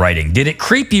regretted writing. Did it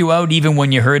creep you out even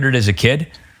when you heard it as a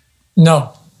kid?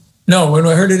 No, when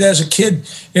I heard it as a kid,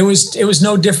 it was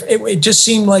no different. It just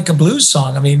seemed like a blues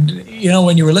song. I mean,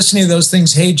 when you were listening to those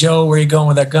things, Hey Joe, where you going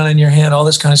with that gun in your hand, all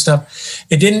this kind of stuff,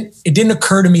 it didn't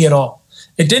occur to me at all.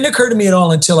 It didn't occur to me at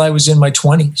all until I was in my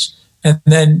 20s, and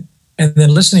then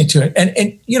listening to it,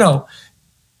 and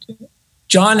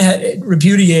John had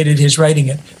repudiated his writing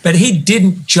it, but he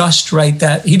didn't just write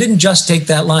that. He didn't just take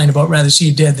that line about rather see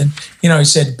you dead than, he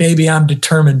said, baby, I'm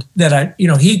determined that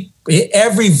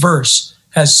every verse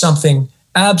has something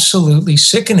absolutely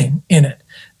sickening in it.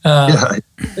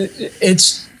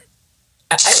 It's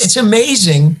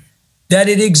amazing that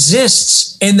it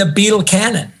exists in the Beatle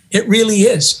canon. It really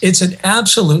is. It's an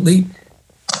absolutely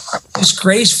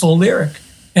disgraceful lyric.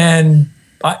 And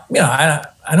I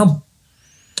don't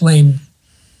blame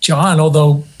John,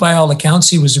 although by all accounts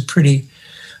he was a pretty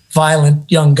violent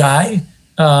young guy,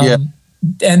 and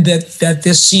that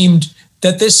this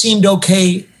seemed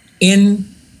okay in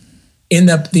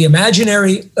the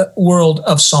imaginary world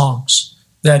of songs,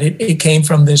 that it came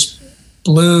from this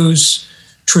blues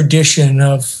tradition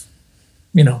of,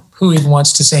 who even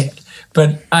wants to say it,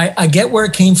 but I get where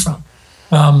it came from,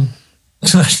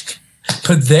 but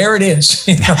there it is.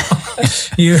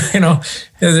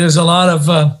 There's a lot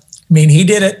of. He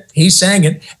did it. He sang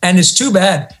it. And it's too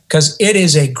bad because it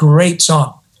is a great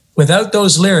song. Without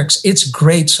those lyrics, it's a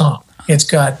great song. It's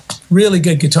got really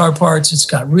good guitar parts. It's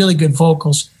got really good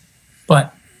vocals.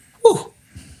 But, whew.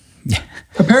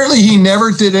 Apparently he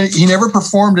never did it. He never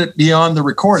performed it beyond the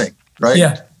recording, right?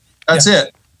 Yeah. That's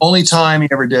it. Only time he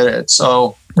ever did it.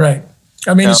 So. Right.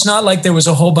 It's not like there was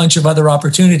a whole bunch of other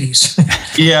opportunities.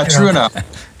 Yeah, true enough.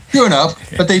 True enough,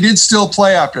 but they did still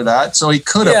play after that, so he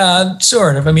could have. Yeah,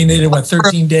 sort of. They did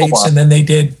 13 dates, and then they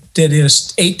did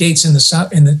 8 dates in the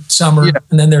summer,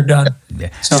 and then they're done. Yeah.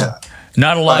 So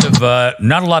not a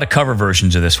lot of cover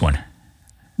versions of this one.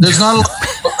 There's not a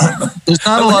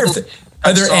lot.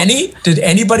 Are there any? Did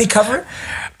anybody cover it?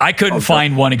 I couldn't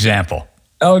find one example.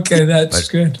 Okay, that's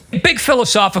good. Big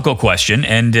philosophical question,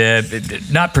 and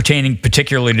not pertaining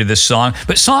particularly to this song,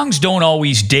 but songs don't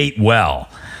always date well.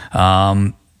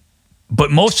 But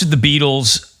most of the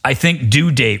Beatles, I think,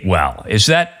 do date well. Is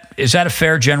that a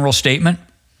fair general statement?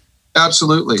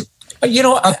 Absolutely. You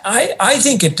know, I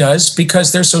think it does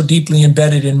because they're so deeply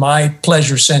embedded in my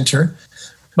pleasure center.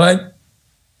 But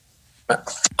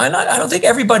I don't think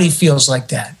everybody feels like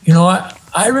that. You know,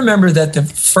 I remember that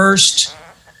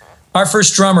our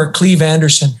first drummer, Cleve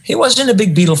Anderson, he wasn't a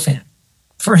big Beatle fan.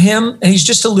 For him, and he's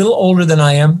just a little older than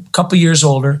I am, a couple years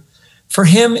older. For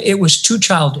him, it was too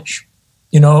childish.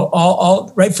 You know,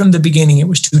 all right from the beginning, it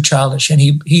was too childish, and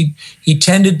he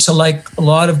tended to like a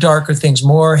lot of darker things,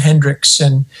 more Hendrix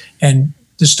and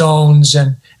the Stones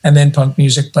and then punk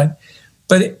music. But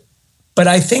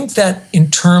I think that in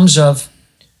terms of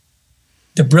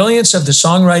the brilliance of the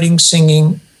songwriting,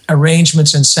 singing,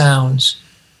 arrangements, and sounds,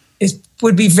 it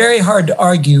would be very hard to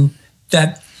argue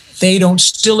that they don't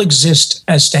still exist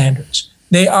as standards.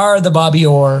 They are the Bobby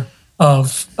Orr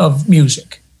of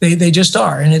music. They just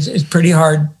are, and it's pretty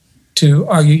hard to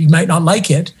argue. You might not like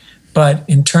it, but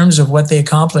in terms of what they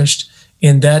accomplished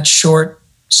in that short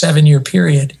 7-year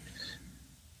period,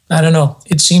 I don't know.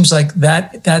 It seems like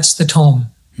that's the tone.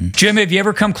 Jim, have you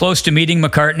ever come close to meeting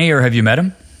McCartney, or have you met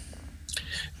him?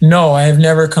 No, I have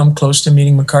never come close to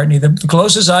meeting McCartney. The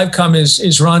closest I've come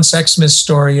is Ron Sexsmith's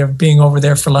story of being over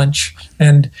there for lunch.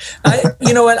 And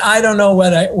you know what? I don't know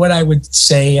what I would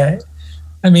say.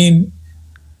 I mean,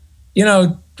 you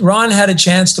know, Ron had a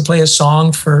chance to play a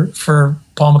song for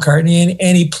Paul McCartney,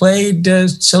 and he played a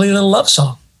Silly Little Love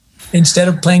Song instead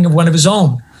of playing one of his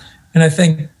own. And I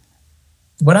think,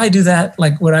 would I do that?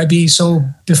 Like, would I be so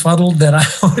befuddled that I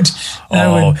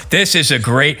would? This is a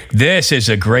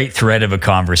great thread of a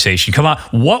conversation. Come on,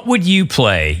 what would you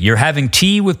play? You're having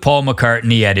tea with Paul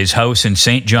McCartney at his house in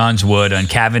St. John's Wood on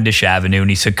Cavendish Avenue, and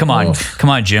he said, "Come on,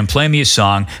 Jim, play me a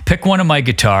song. Pick one of my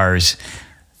guitars."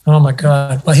 Oh my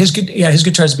God! Well, his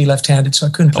guitars would be left-handed, so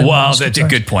I couldn't play. Well, that's a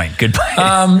good point. Good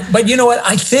point. But you know what?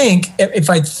 I think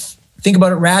if I think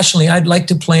about it rationally, I'd like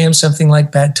to play him something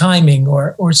like "Bad Timing"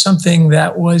 or something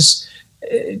that was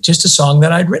just a song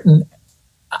that I'd written.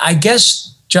 I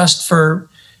guess just for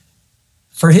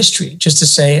history, just to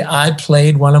say I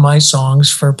played one of my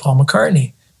songs for Paul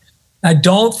McCartney. I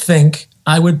don't think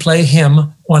I would play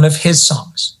him one of his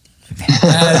songs.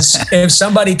 As if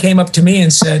somebody came up to me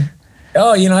and said,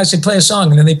 "Oh, you know, I said play a song,"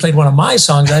 and then they played one of my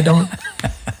songs,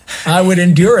 I would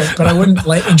endure it, but I wouldn't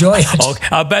enjoy it. Oh,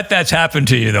 I'll bet that's happened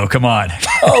to you, though. Come on.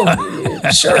 Oh,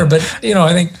 sure, but you know,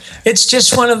 I think it's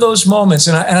just one of those moments,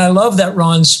 and I love that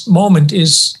Ron's moment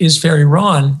is very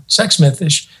Ron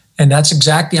Sexsmith-ish, and that's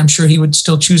exactly. I'm sure he would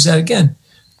still choose that again,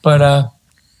 but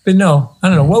no, I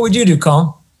don't know. What would you do,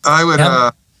 Colin? I would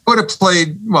have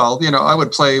played. Well, you know, I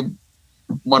would play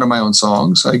one of my own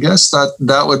songs. I guess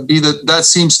that would be that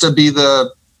seems to be the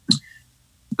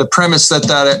premise that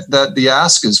the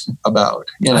ask is about.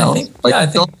 You know, I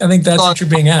think that's what you're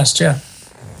being asked.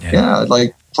 Yeah,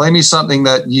 like play me something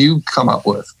that you come up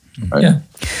with. Right? Yeah.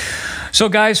 So,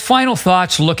 guys, final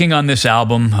thoughts looking on this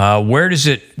album. Where does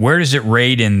it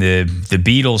rate in the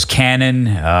Beatles canon?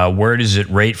 Where does it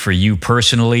rate for you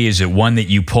personally? Is it one that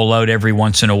you pull out every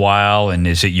once in a while? And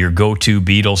is it your go-to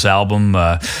Beatles album?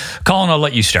 Colin, I'll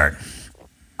let you start.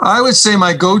 I would say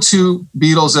my go-to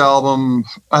Beatles album,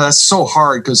 that's so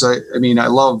hard because I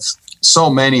love so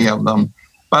many of them.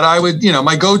 But I would, you know,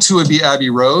 my go-to would be Abbey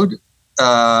Road.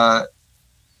 But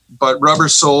Rubber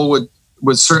Soul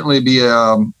would certainly be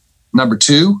number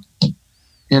 2.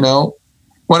 You know,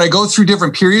 when I go through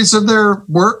different periods of their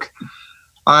work,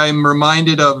 I'm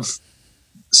reminded of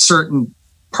certain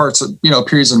parts of, you know,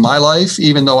 periods in my life,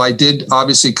 even though I did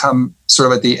obviously come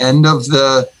sort of at the end of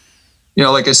the, you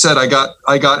know, like I said, I got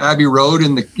Abbey Road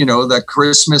in the, you know, that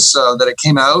Christmas that it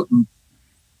came out.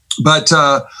 But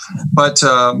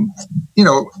you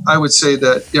know, I would say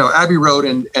that, you know, Abbey Road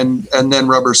and then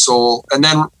Rubber Soul and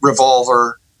then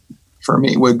Revolver for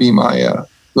me would be my,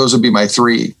 those would be my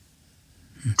 3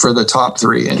 for the top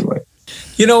 3 anyway.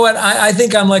 You know what? I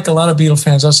think I'm like a lot of Beatle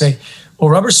fans. I'll say, well,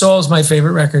 Rubber Soul is my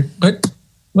favorite record, but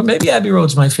maybe Abbey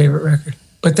Road's my favorite record.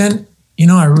 But then, you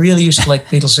know, I really used to like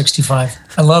Beatles 65.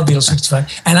 I love Beatles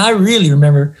 65. And I really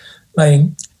remember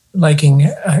liking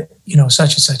you know,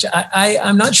 such and such.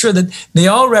 I'm not sure that they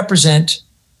all represent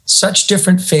such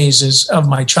different phases of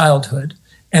my childhood,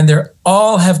 and they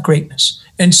all have greatness.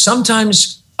 And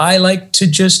sometimes I like to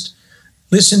just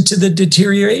listen to the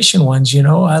deterioration ones, you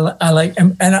know. I like,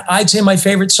 and I'd say my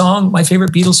favorite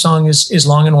Beatles song is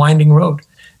Long and Winding Road.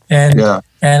 And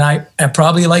I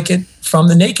probably like it from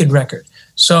the Naked record.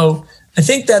 So I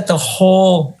think that the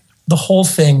whole the whole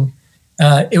thing,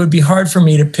 it would be hard for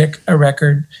me to pick a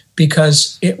record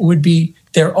because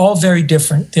they're all very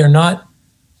different. They're not,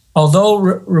 although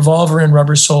Revolver and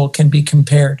Rubber Soul can be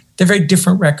compared, they're very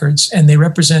different records and they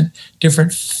represent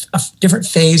different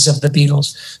phase of the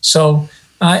Beatles. So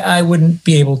I wouldn't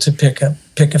be able to pick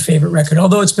a favorite record,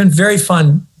 although it's been very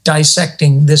fun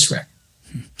dissecting this record.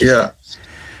 Yeah.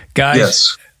 Guys,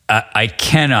 yes. I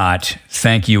cannot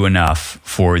thank you enough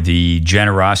for the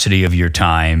generosity of your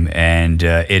time, and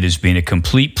it has been a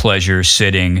complete pleasure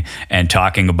sitting and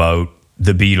talking about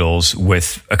the Beatles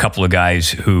with a couple of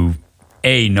guys who,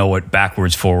 A, know it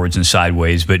backwards, forwards, and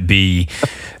sideways, but B,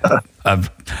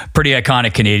 pretty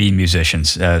iconic Canadian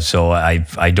musicians. So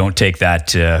I don't take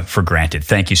that for granted.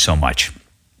 Thank you so much.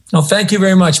 No, thank you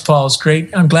very much, Paul. It's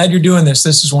great. I'm glad you're doing this.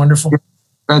 This is wonderful.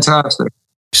 Fantastic.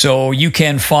 So you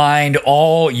can find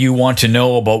all you want to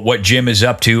know about what Jim is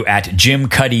up to at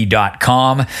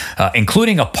jimcuddy.com,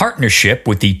 including a partnership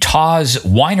with the Taz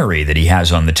Winery that he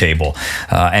has on the table,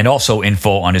 and also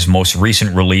info on his most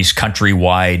recent release,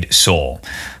 Countrywide Soul.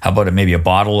 How about maybe a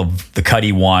bottle of the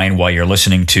Cuddy wine while you're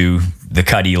listening to the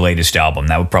Cuddy latest album?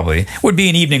 That would be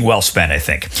an evening well spent, I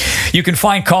think. You can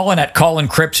find Colin at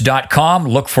colincripps.com.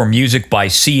 Look for music by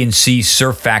C&C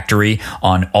Surf Factory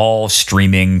on all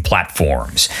streaming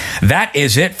platforms. That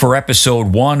is it for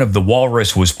episode 1 of The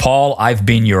Walrus Was Paul. I've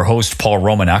been your host, Paul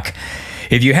Romanuk.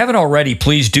 If you haven't already,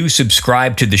 please do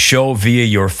subscribe to the show via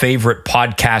your favorite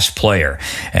podcast player.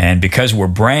 And because we're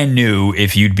brand new,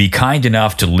 if you'd be kind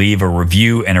enough to leave a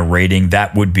review and a rating,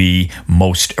 that would be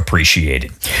most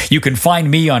appreciated. You can find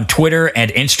me on Twitter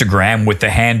and Instagram with the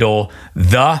handle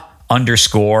 _Romycast,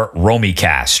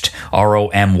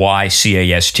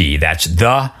 ROMYCAST. That's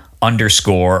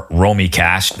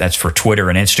 _Romycast. That's for Twitter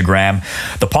and Instagram.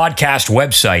 The podcast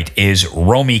website is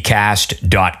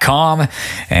romycast.com.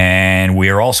 And we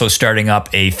are also starting up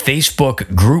a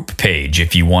Facebook group page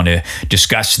if you want to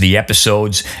discuss the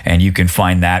episodes. And you can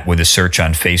find that with a search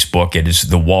on Facebook. It is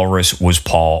the Walrus Was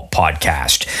Paul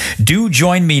podcast. Do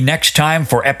join me next time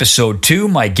for episode 2.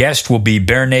 My guest will be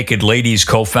Bare Naked Ladies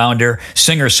co-founder,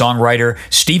 singer-songwriter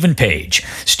Stephen Page.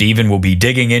 Stephen will be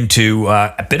digging into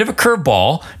a bit of a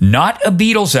curveball, not a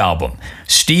Beatles album.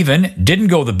 Stephen didn't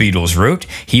go the Beatles route.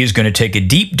 He is going to take a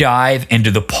deep dive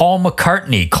into the Paul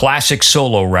McCartney classic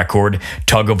solo record,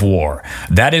 Tug of War.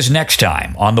 That is next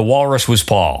time on The Walrus Was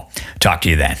Paul. Talk to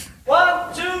you then.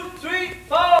 1, 2, 3,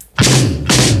 4.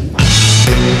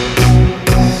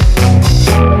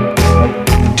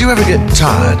 Do you ever get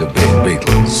tired of being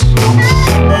Beatles?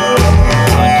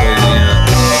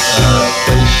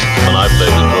 When I play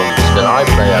the drums, then I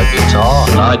play a guitar,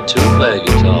 and I too play a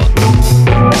guitar.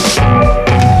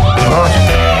 What?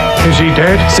 Is he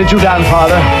dead? Sit you down,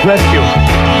 father. Rescue.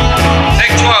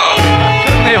 Take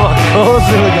 12. Of course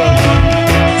we were going.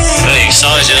 Very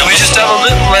excited. Can we just have a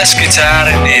little less guitar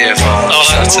in the earphones? Oh,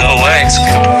 that's no way.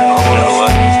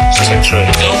 Take 3.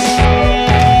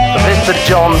 The bit that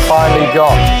John finally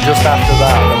got just after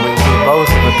that, and we both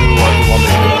of it do what he wanted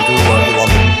to do what he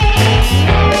wanted to do.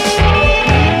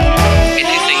 If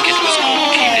you think it was good,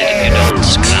 keep it. If you don't,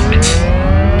 scrap it.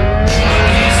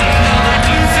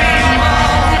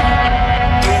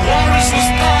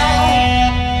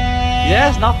 Yeah,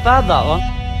 it's not bad, that one.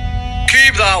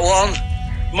 Keep that one.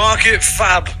 Mark it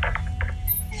fab.